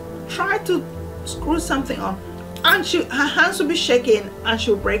just try to screw something on, and her hands will be shaking, and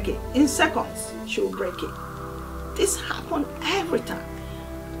she'll break it. In seconds, she'll break it. This happened every time.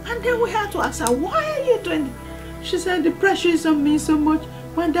 And then we had to ask her, why are you doing it? She said, the pressure is on me so much.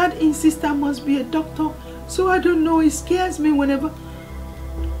 My dad insists I must be a doctor, so I don't know, it scares me whenever.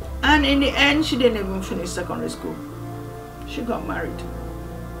 And in the end, she didn't even finish secondary school. She got married.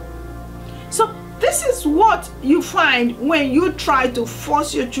 So this is what you find when you try to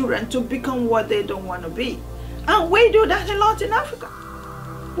force your children to become what they don't want to be. And we do that a lot in Africa.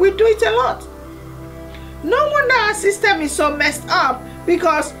 We do it a lot. No wonder our system is so messed up,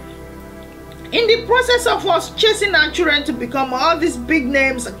 because in the process of us chasing our children to become all these big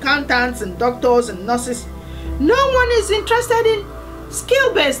names, accountants and doctors and nurses, no one is interested in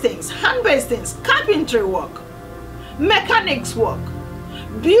skill-based things, hand-based things, carpentry work, mechanics work,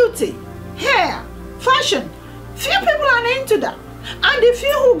 beauty, hair, fashion. Few people are into that. And the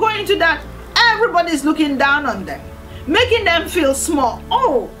few who go into that, everybody's looking down on them, making them feel small.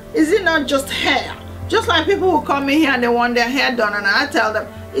 Oh, is it not just hair? Just like people who come in here and they want their hair done, and I tell them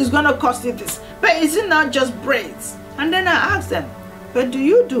it's going to cost you this. But is it not just braids? And then I ask them, but do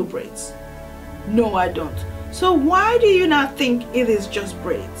you do braids? No, I don't. So why do you not think it is just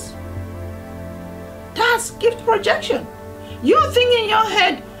braids? That's gift projection. You think in your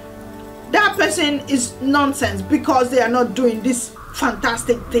head that person is nonsense because they are not doing this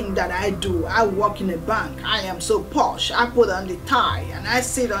fantastic thing that I do. I work in a bank. I am so posh. I put on the tie and I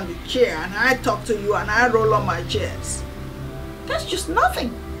sit on the chair and I talk to you and I roll on my chairs. That's just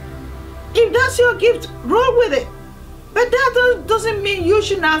nothing. If that's your gift, roll with it. But that doesn't mean you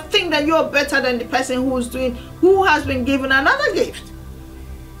should not think that you're better than the person who has been given another gift.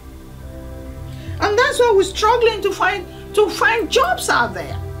 And that's why we're struggling to find jobs out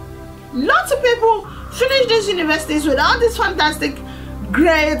there. Lots of people finish these universities with all these fantastic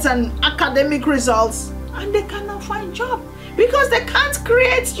grades and academic results, and they cannot find job because they can't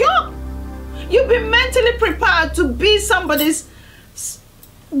create job. You've been mentally prepared to be somebody's,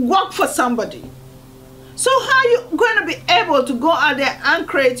 work for somebody. So how are you going to be able to go out there and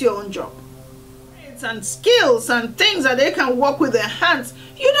create your own job? And skills and things that they can work with their hands.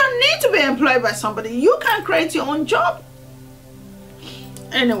 You don't need to be employed by somebody. You can create your own job.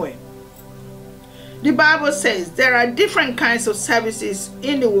 Anyway, the Bible says there are different kinds of services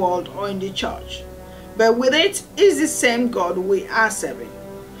in the world or in the church, but with it is the same God we are serving.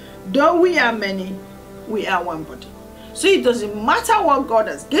 Though we are many, we are one body. So it doesn't matter what God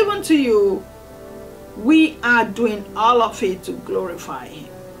has given to you, we are doing all of it to glorify Him.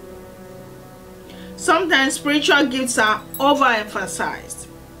 Sometimes spiritual gifts are overemphasized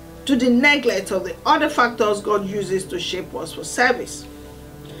to the neglect of the other factors God uses to shape us for service.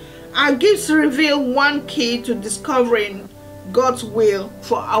 Our gifts reveal one key to discovering God's will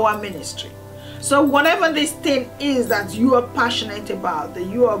for our ministry. So whatever this thing is that you are passionate about, that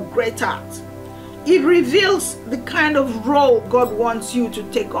you are great at, it reveals the kind of role God wants you to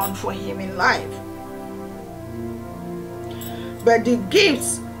take on for Him in life. But the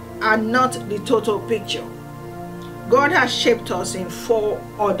gifts are not the total picture. God has shaped us in 4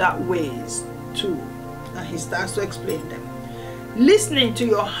 other ways too, and He starts to explain them. Listening to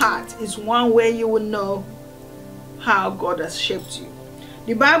your heart is one way you will know how God has shaped you.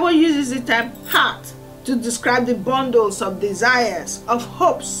 The Bible uses the term heart to describe the bundles of desires, of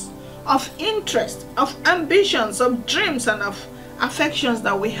hopes, of interest, of ambitions, of dreams, and of affections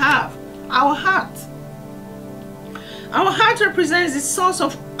that we have. Our heart. Our heart represents the source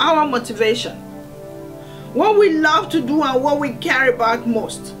of our motivation. What we love to do and what we care about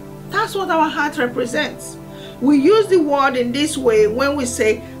most. That's what our heart represents. We use the word in this way when we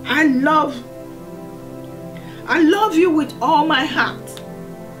say, I love you with all my heart.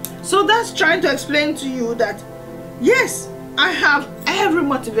 So that's trying to explain to you that, yes, I have every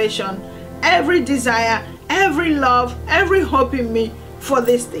motivation, every desire, every love, every hope in me for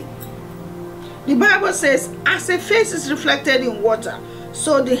this thing. The Bible says, as a face is reflected in water,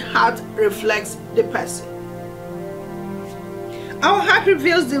 so the heart reflects the person. Our heart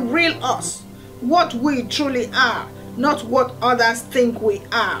reveals the real us, what we truly are, not what others think we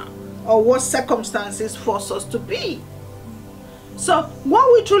are, or what circumstances force us to be. So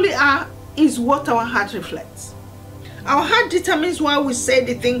what we truly are is what our heart reflects. Our heart determines why we say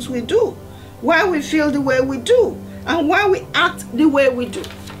the things we do. why we feel the way we do, and why we act the way we do.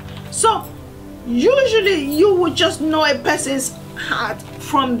 So usually you would just know a person's heart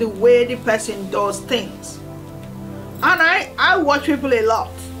from the way the person does things. And I watch people a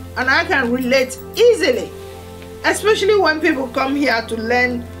lot, and I can relate easily, especially when people come here to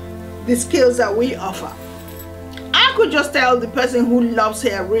learn the skills that we offer. I could just tell the person who loves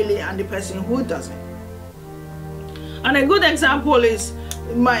hair really and the person who doesn't. And a good example is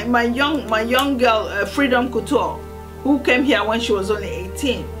my young girl, Freedom Couture, who came here when she was only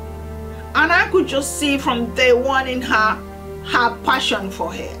 18. And I could just see from day one in her passion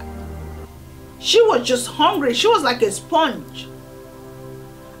for hair. She was just hungry. She was like a sponge.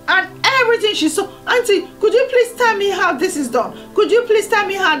 And everything she saw, "Auntie, could you please tell me how this is done? Could you please tell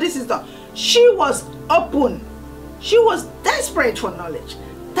me how this is done?" She was open. She was desperate for knowledge.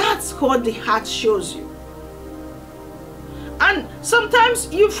 That's what the heart shows you. And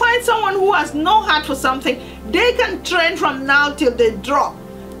sometimes you find someone who has no heart for something. They can train from now till they drop.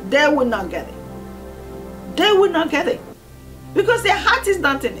 They will not get it. They will not get it. Because their heart is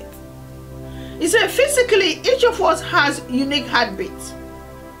not in it. He said physically, each of us has unique heartbeats.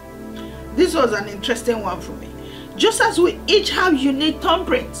 This was an interesting one for me. Just as we each have unique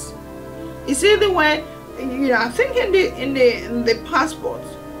thumbprints. You see the way, I think in the passport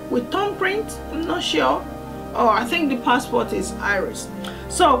with thumbprint, I'm not sure. Oh, I think the passport is iris.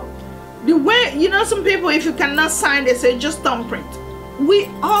 So the way, some people, if you cannot sign, they say just thumbprint. We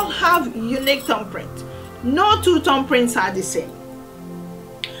all have unique thumbprint. No two thumbprints are the same.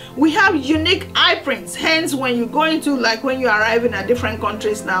 We have unique eye prints. Hence, when you go into, like when you arrive in different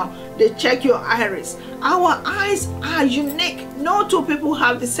countries now, they check your iris. Our eyes are unique. No two people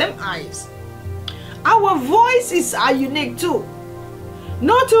have the same eyes. Our voices are unique too.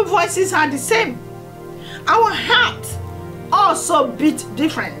 No two voices are the same. Our heart also beat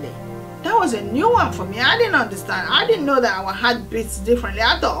differently. That was a new one for me. I didn't understand. I didn't know that our heart beats differently.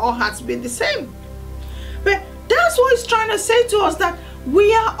 I thought all hearts beat the same. But that's what he's trying to say to us, that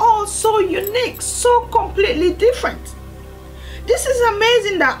we are all so unique, so completely different. This is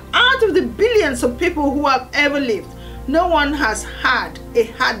amazing that out of the billions of people who have ever lived, no one has had a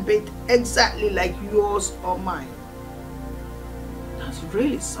heartbeat exactly like yours or mine. That's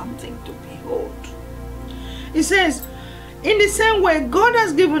really something to behold. He says, in the same way, God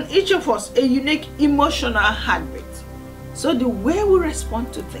has given each of us a unique emotional heartbeat. So the way we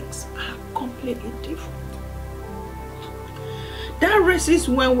respond to things are completely different. That raises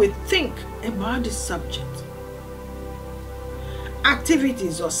when we think about the subject,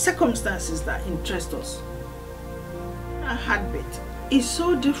 activities or circumstances that interest us. Our heartbeat is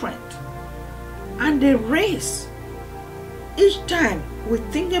so different, and they raise each time we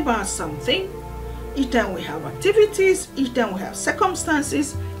think about something, each time we have activities, each time we have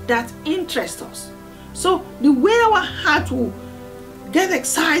circumstances that interest us. So the way our heart will get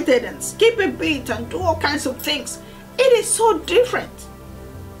excited and skip a beat and do all kinds of things, it is so different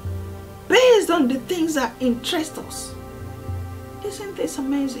based on the things that interest us. Isn't this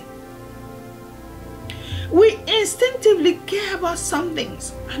amazing? We instinctively care about some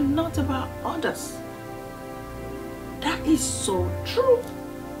things and not about others. That is so true.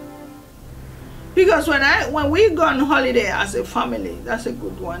 Because when we go on holiday as a family, that's a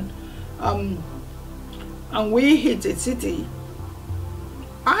good one, and we hit a city,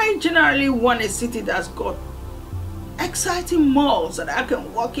 I generally want a city that's got exciting malls that I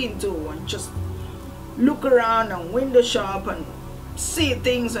can walk into and just look around and window shop and see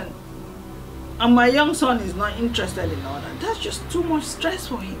things, and my young son is not interested in all that. That's just too much stress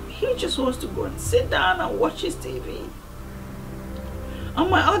for him. He just wants to go and sit down and watch his TV. And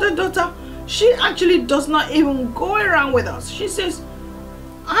my other daughter, she actually does not even go around with us. She says,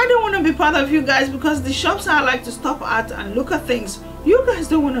 I don't want to be part of you guys because the shops I like to stop at and look at things, you guys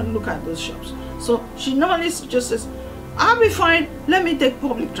don't want to look at those shops. So she normally just says, I'll be fine, let me take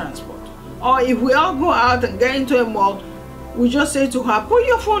public transport. Or if we all go out and get into a mall, we just say to her, put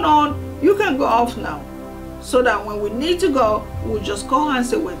your phone on, you can go off now. So that when we need to go, we'll just call her and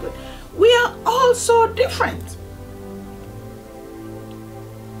say we're good. We are all so different.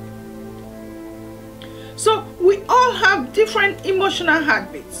 So we all have different emotional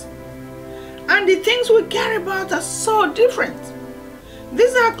heartbeats. And the things we care about are so different.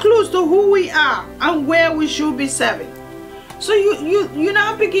 These are clues to who we are and where we should be serving. So you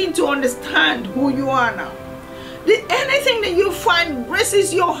now begin to understand who you are now. Anything that you find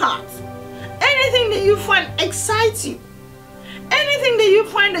races your heart, anything that you find excites you, anything that you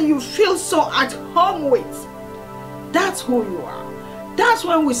find that you feel so at home with, that's who you are. That's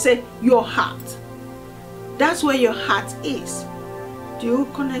when we say your heart. That's where your heart is. Do you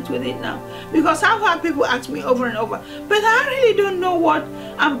connect with it now? Because I've had people ask me over and over, but I really don't know what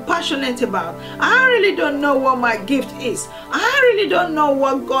I'm passionate about. I really don't know what my gift is. I really don't know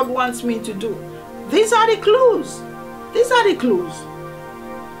what God wants me to do. These are the clues. These are the clues.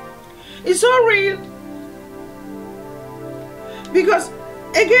 It's so real. Because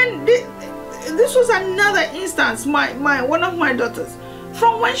again, this was another instance. One of my daughters,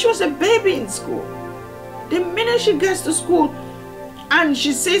 from when she was a baby in school, the minute she gets to school and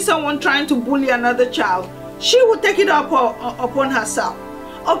she sees someone trying to bully another child, she will take it upon herself.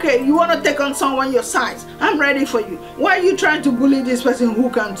 Okay, you want to take on someone your size? I'm ready for you. Why are you trying to bully this person who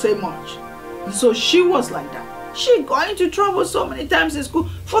can't say much? And so she was like that. She got into trouble so many times in school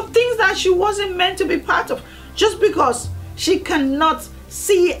for things that she wasn't meant to be part of, just because she cannot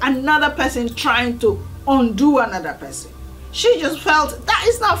see another person trying to undo another person. She just felt that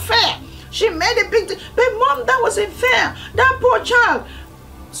is not fair. She made a big deal. But mom, that wasn't fair. That poor child.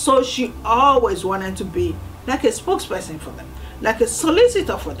 So she always wanted to be like a spokesperson for them, like a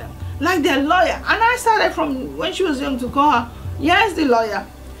solicitor for them, like their lawyer. And I started from when she was young to call her, yes, the lawyer.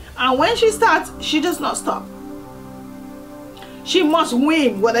 And when she starts, she does not stop. She must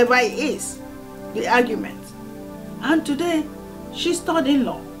win whatever it is, the argument. And today, she's studying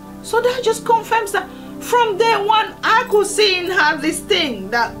law. So that just confirms that from day one, I could see in her this thing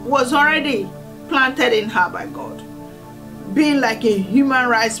that was already planted in her by God. Being like a human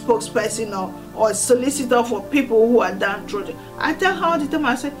rights spokesperson or a solicitor for people who are downtrodden. I tell her all the time,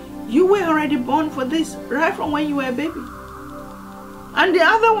 I say, you were already born for this, right from when you were a baby. And the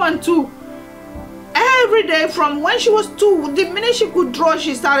other one too, every day from when she was 2, the minute she could draw,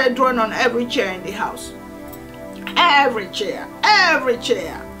 she started drawing on every chair in the house. Every chair.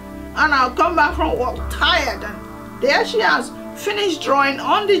 And I'll come back from work tired, and there she has finished drawing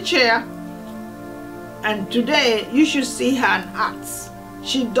on the chair. And today you should see her in arts.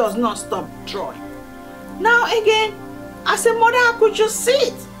 She does not stop drawing. Now again, as a mother, I could just see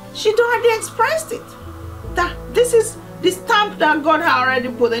it. She already expressed it. That this is the stamp that God had already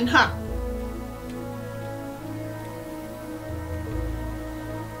put in her.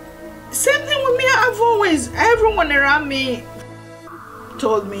 Same thing with me. Everyone around me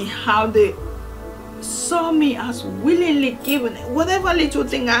told me how they saw me as willingly giving whatever little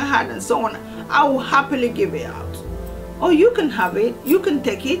thing I had and so on. I will happily give it out. Oh, you can have it, you can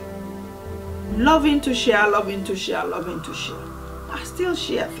take it. Loving to share, loving to share, loving to share. I still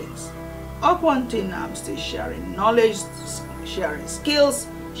share things. Up until now, I'm still sharing knowledge, sharing skills,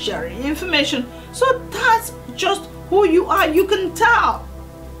 sharing information. So that's just who you are. You can tell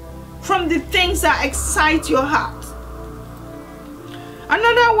from the things that excite your heart.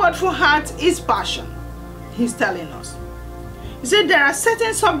 Another word for heart is passion. He's telling us. He said there are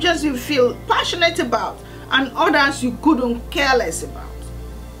certain subjects you feel passionate about and others you couldn't care less about.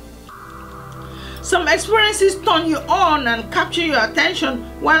 Some experiences turn you on and capture your attention,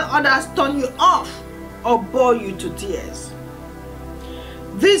 while others turn you off or bore you to tears.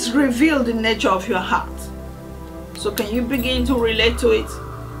 This reveals the nature of your heart. So can you begin to relate to it?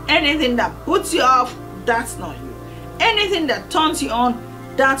 Anything that puts you off, that's not you. Anything that turns you on,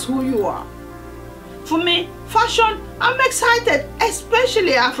 that's who you are. For me, fashion, I'm excited,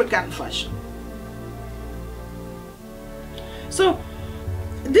 especially African fashion. So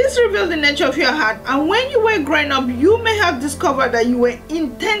this reveals the nature of your heart, and when you were growing up, you may have discovered that you were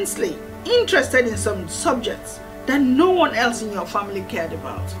intensely interested in some subjects that no one else in your family cared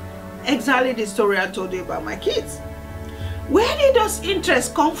about. Exactly the story I told you about my kids. Where did those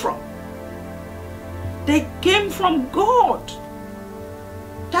interests come from? They came from God.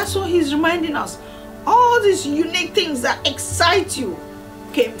 That's what he's reminding us. All these unique things that excite you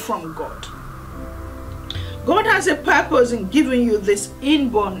came from God. God has a purpose in giving you this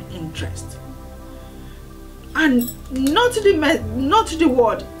inborn interest. And not the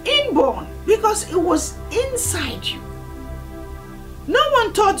word inborn, because it was inside you. No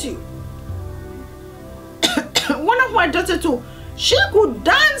one taught you. One of my daughters too, she could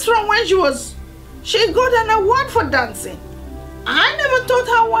dance from when she got an award for dancing. I never taught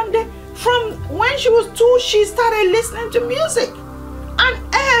her one day. From when she was 2, she started listening to music. And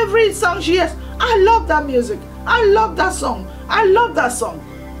every song she hears, I love that music. I love that song. I love that song.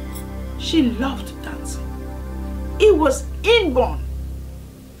 She loved dancing. It was inborn.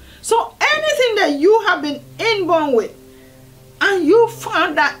 So anything that you have been inborn with, and you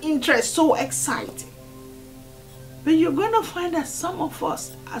found that interest so exciting, but you're going to find that some of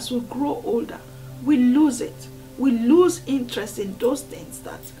us, as we grow older, we lose it. We lose interest in those things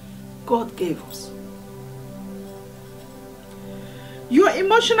that God gave us. Your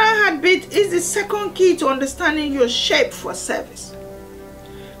emotional heartbeat is the second key to understanding your shape for service.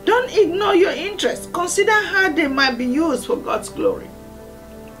 Don't ignore your interests. Consider how they might be used for God's glory.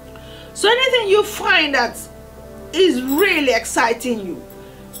 So anything you find that is really exciting you,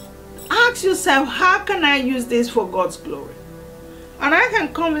 ask yourself, how can I use this for God's glory? And I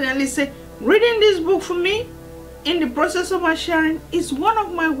can confidently say, reading this book for me, in the process of my sharing, is one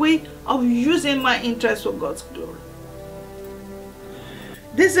of my ways of using my interest for God's glory.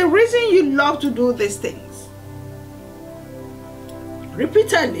 There's a reason you love to do these things.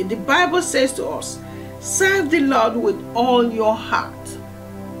 Repeatedly, the Bible says to us, serve the Lord with all your heart.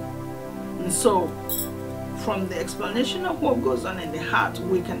 And so, from the explanation of what goes on in the heart,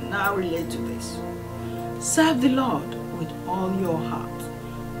 we can now relate to this. Serve the Lord with all your heart.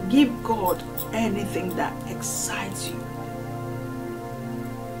 Give God anything that excites you.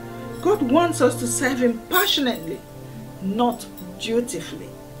 God wants us to serve Him passionately, not dutifully.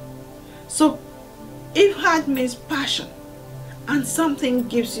 So, if heart means passion, and something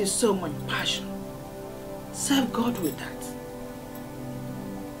gives you so much passion, serve God with that.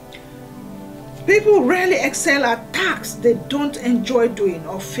 People rarely excel at tasks they don't enjoy doing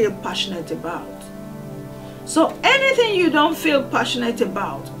or feel passionate about. So anything you don't feel passionate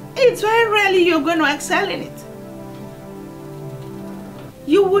about, it's very rarely you're going to excel in it.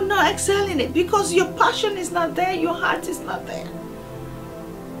 You will not excel in it because your passion is not there, your heart is not there.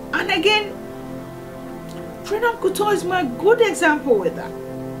 And again, Freedom Couture is my good example with that.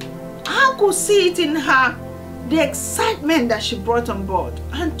 I could see it in her, the excitement that she brought on board.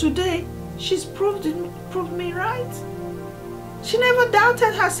 And today, she's proved me right. She never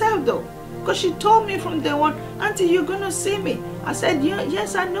doubted herself though, because she told me from day one, Auntie, you're going to see me. I said,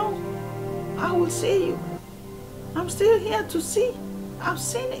 yes, I know. I will see you. I'm still here to see. I've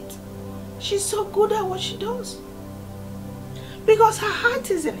seen it. She's so good at what she does because her heart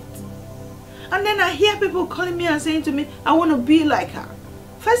is in it. And then I hear people calling me and saying to me, I want to be like her.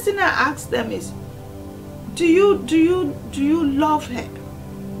 First thing I ask them is, do you love her?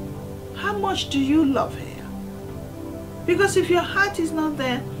 How much do you love her? Because if your heart is not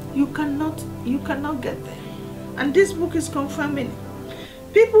there, you cannot get there. And this book is confirming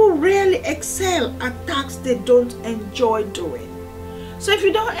it. People rarely excel at tasks they don't enjoy doing. So if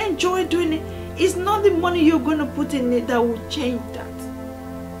you don't enjoy doing it, it's not the money you're going to put in it that will change that.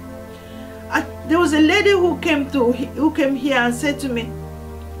 There was a lady who came here and said to me,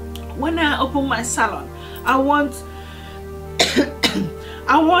 when I open my salon, I want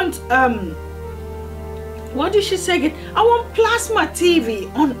what did she say again? I want plasma TV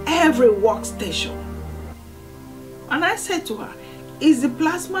on every workstation. And I said to her, is the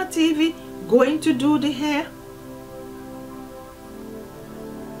plasma TV going to do the hair?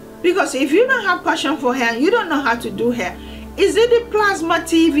 Because if you don't have passion for hair and you don't know how to do hair, is it the plasma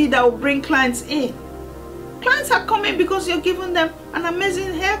TV that will bring clients in? Clients are coming because you're giving them an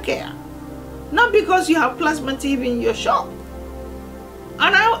amazing hair care, not because you have plasma TV in your shop.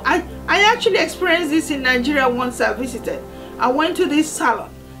 And I actually experienced this in Nigeria once I visited. I went to this salon.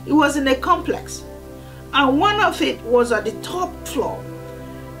 It was in a complex. And one of it was at the top floor.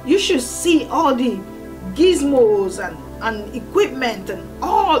 You should see all the gizmos and equipment and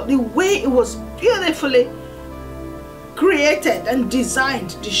all the way it was beautifully created and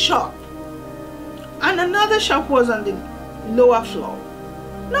designed, the shop. And another shop was on the lower floor.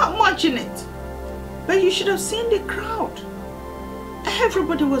 Not much in it. But you should have seen the crowd.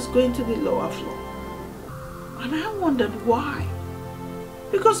 Everybody was going to the lower floor. And I wondered why.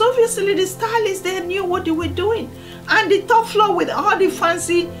 Because obviously the stylists, they knew what they were doing. And the top floor with all the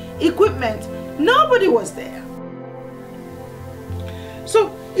fancy equipment, nobody was there.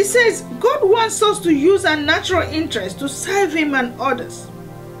 So it says, God wants us to use our natural interest to serve Him and others.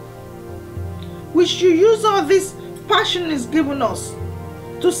 We should use all this passion He's given us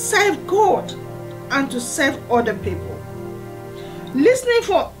to serve God and to serve other people. Listening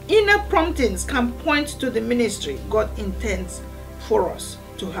for inner promptings can point to the ministry God intends for us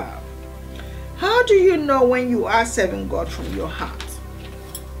to have. How do you know when you are serving God from your heart?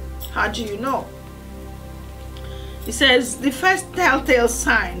 How do you know? It says the first telltale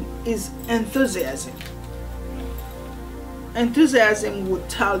sign is enthusiasm. Enthusiasm will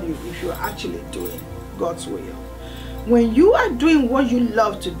tell you if you're actually doing God's will. When you are doing what you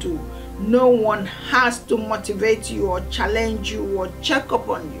love to do, no one has to motivate you or challenge you or check up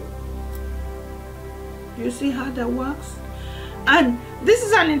on you. You see how that works? And this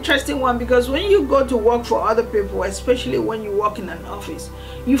is an interesting one because when you go to work for other people, especially when you work in an office,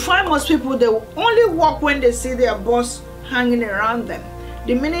 you find most people, they will only work when they see their boss hanging around them.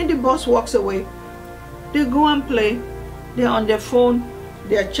 The minute the boss walks away, they go and play. They're on their phone.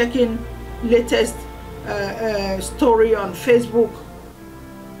 They're checking latest story on Facebook.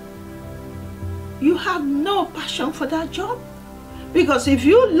 you have no passion for that job. Because if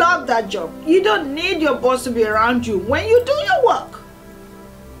you love that job, you don't need your boss to be around you when you do your work.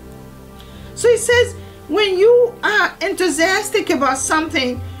 So it says, when you are enthusiastic about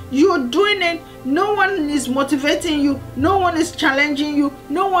something, you're doing it, no one is motivating you, no one is challenging you,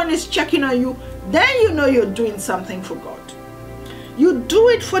 no one is checking on you, then you know you're doing something for God. You do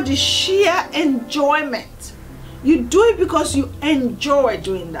it for the sheer enjoyment. You do it because you enjoy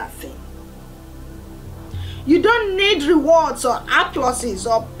doing that thing. You don't need rewards or applauses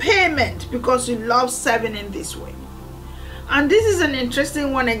or payment because you love serving in this way. And this is an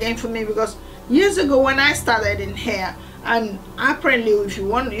interesting one again for me, because years ago when I started in hair, and apparently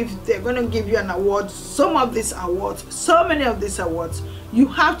if they're going to give you an award, so many of these awards, you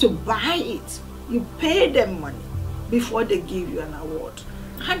have to buy it. You pay them money before they give you an award.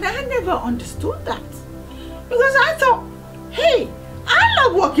 And I never understood that, because I thought, hey, I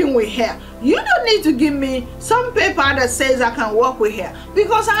love working with hair. You don't need to give me some paper that says I can work with hair,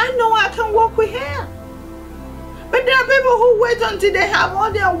 because I know I can work with hair. But there are people who wait until they have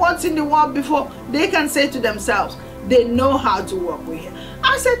all the awards in the world before they can say to themselves they know how to work with hair.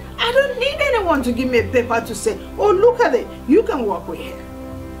 I said, I don't need anyone to give me a paper to say, oh, look at it, you can work with hair.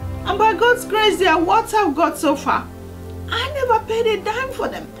 And by God's grace, the awards I've got so far, I never paid a dime for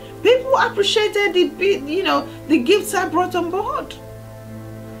them. People appreciated the gifts I brought on board.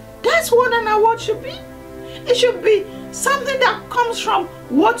 That's what an award should be. It should be something that comes from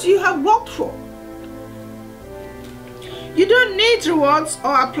what you have worked for. You don't need rewards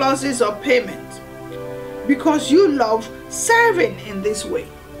or applauses or payment because you love serving in this way.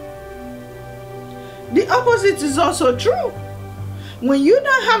 The opposite is also true. When you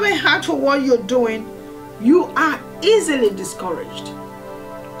don't have a heart for what you're doing, you are easily discouraged.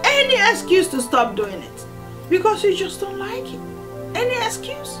 Any excuse to stop doing it because you just don't like it. Any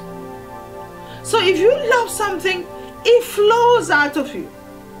excuse. So if you love something, it flows out of you.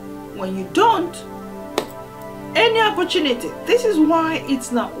 When you don't, any opportunity, this is why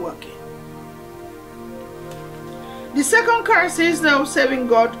it's not working. The second characteristic of serving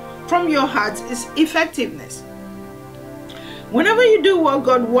God from your heart is effectiveness. Whenever you do what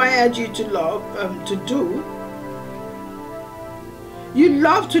God wired you to do, you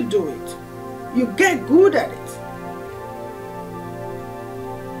love to do it. You get good at it.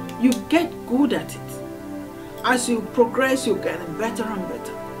 You get good at it. As you progress, you're getting better and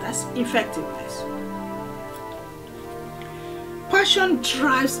better. That's effectiveness. Passion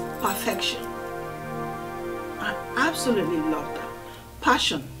drives perfection. I absolutely love that.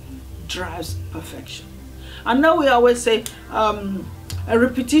 Passion drives perfection. I know we always say a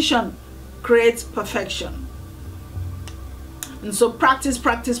repetition creates perfection. And so practice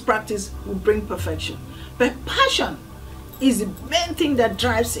will bring perfection. But passion is the main thing that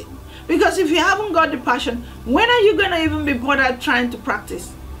drives it. Because if you haven't got the passion, when are you going to even be bothered trying to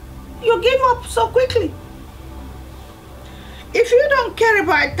practice? You give up so quickly. If you don't care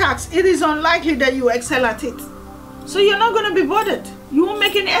about a task, it is unlikely that you excel at it. So you're not going to be bothered. You won't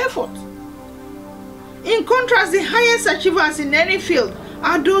make any effort. In contrast, the highest achievers in any field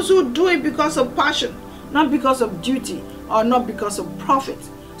are those who do it because of passion, not because of duty or not because of profit.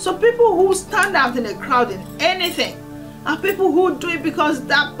 So people who stand out in a crowd in anything are people who do it because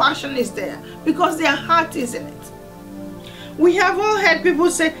that passion is there, because their heart is in it. We have all heard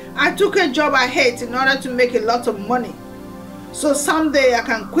people say, I took a job I hate in order to make a lot of money, so someday I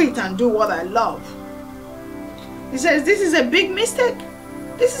can quit and do what I love. He says this is a big mistake.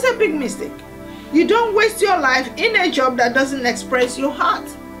 This is a big mistake. You don't waste your life in a job that doesn't express your heart.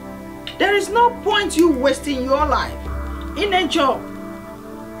 There is no point you wasting your life in a job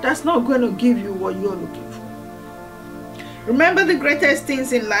that's not going to give you what you're looking for. Remember, the greatest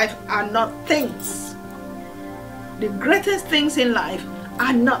things in life are not things. The greatest things in life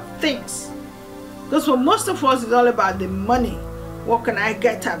are not things. Because for most of us, it's all about the money. What can I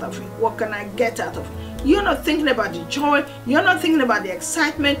get out of it? What can I get out of it? You're not thinking about the joy. You're not thinking about the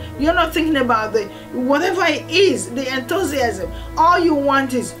excitement. You're not thinking about the whatever it is, the enthusiasm. All you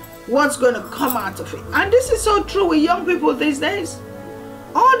want is what's going to come out of it. And this is so true with young people these days.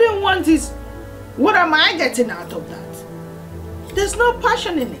 All they want is, what am I getting out of that? There's no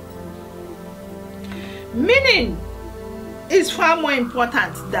passion in it. Meaning is far more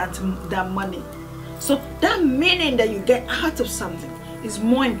important than money. So that meaning that you get out of something is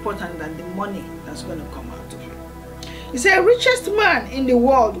more important than the money that's going to come out of it. He said, the richest man in the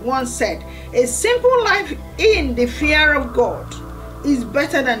world once said, a simple life in the fear of God is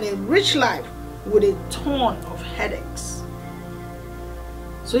better than a rich life with a ton of headaches.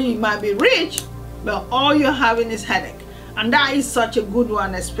 So you might be rich, but all you're having is headache. And that is such a good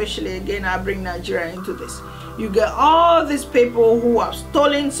one, especially, again, I bring Nigeria into this. You get all these people who have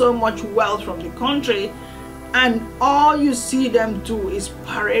stolen so much wealth from the country, and all you see them do is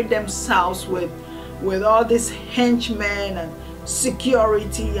parade themselves with all these henchmen and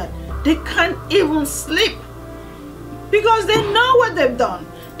security, and they can't even sleep because they know what they've done.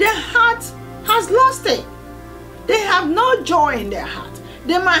 Their heart has lost it. They have no joy in their heart.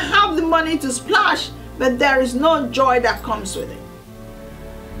 They might have the money to splash, but there is no joy that comes with it.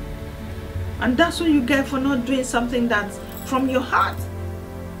 And that's what you get for not doing something that's from your heart.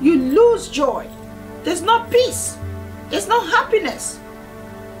 You lose joy. There's no peace. There's no happiness.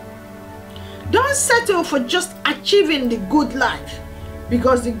 Don't settle for just achieving the good life,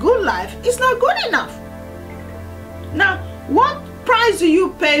 because the good life is not good enough. Now, what price do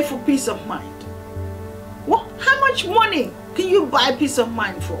you pay for peace of mind? How much money can you buy peace of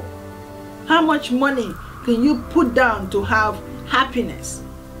mind for? How much money can you put down to have happiness?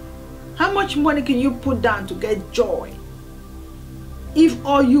 How much money can you put down to get joy? If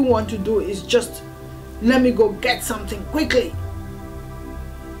all you want to do is just, let me go get something quickly.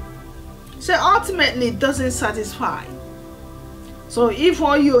 So ultimately it doesn't satisfy. So if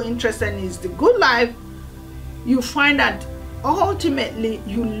all you're interested in is the good life, you find that ultimately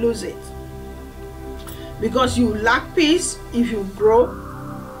you lose it. Because you lack peace if you grow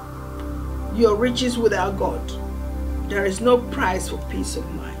your riches without God. There is no price for peace of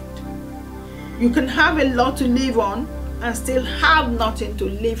mind. You can have a lot to live on and still have nothing to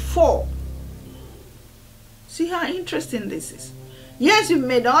live for. See how interesting this is? Yes, you've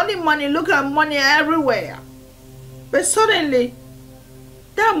made all the money, look at money everywhere. But suddenly,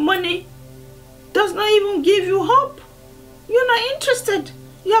 that money does not even give you hope. You're not interested.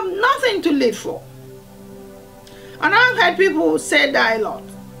 You have nothing to live for. And I've heard people say that a lot.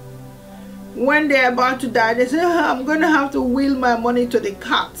 When they're about to die, they say, I'm going to have to will my money to the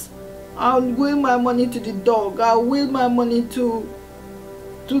cat. I'll will my money to the dog. I'll will my money to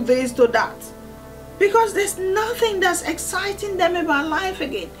this, to that. Because there's nothing that's exciting them about life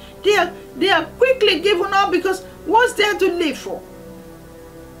again. They are quickly given up, because what's there to live for?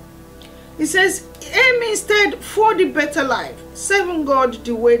 It says, aim instead for the better life. Serving God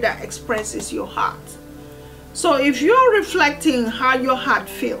the way that expresses your heart. So if you're reflecting how your heart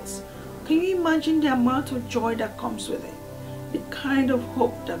feels, can you imagine the amount of joy that comes with it? The kind of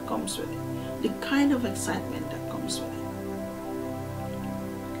hope that comes with it? The kind of excitement that comes with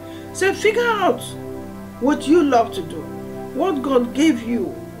it? So figure out what you love to do, what God gave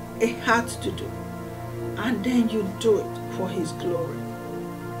you a heart to do, and then you do it for His glory.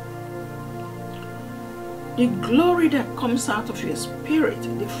 The glory that comes out of your spirit,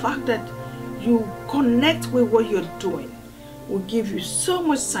 the fact that you connect with what you're doing, will give you so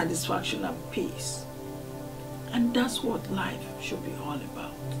much satisfaction and peace. And that's what life should be all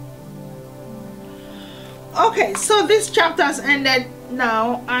about. Okay, so this chapter has ended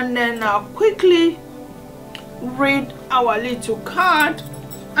now, and then I'll quickly read our little card,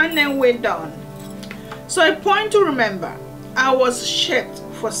 and then we're done. So a point to remember: I was shaped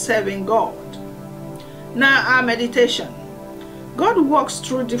for serving God. Now our meditation. God walks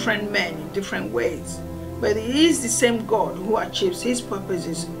through different men in different ways, but He is the same God who achieves His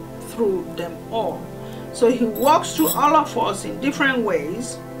purposes through them all. So He walks through all of us in different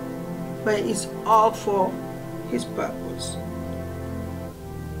ways, but it's all for His purpose.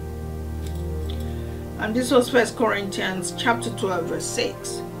 And this was 1 Corinthians chapter 12 verse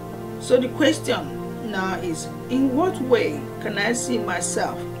 6. So the question now is, in what way can I see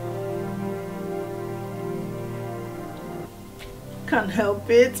myself? Can't help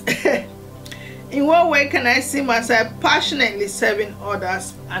it. In what way can I see myself passionately serving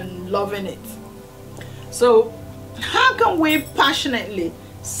others and loving it? So how can we passionately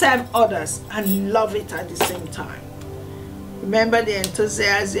serve others and love it at the same time? Remember the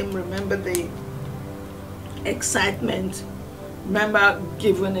enthusiasm, remember the excitement, remember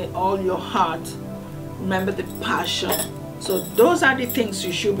giving it all your heart, remember the passion. So those are the things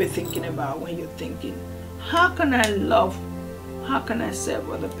you should be thinking about when you're thinking, how can I love, how can I serve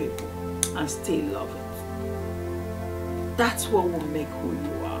other people and still love it? That's what will make who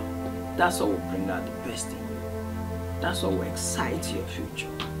you are. That's what will bring out the best in you. That's what will excite your future.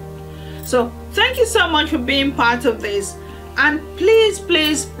 So thank you so much for being part of this. And please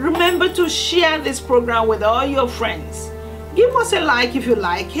remember to share this program with all your friends. Give us a like if you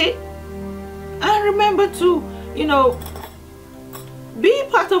like it. And remember to, be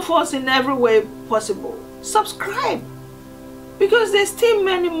part of us in every way possible. Subscribe. Because there's still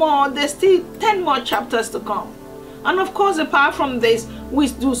many more, there's still 10 more chapters to come. And of course, apart from this, we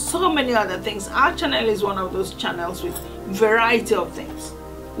do so many other things. Our channel is one of those channels with variety of things.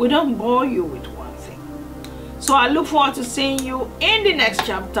 We don't bore you with one thing. So I look forward to seeing you in the next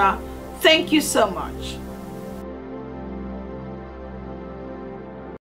chapter. Thank you so much.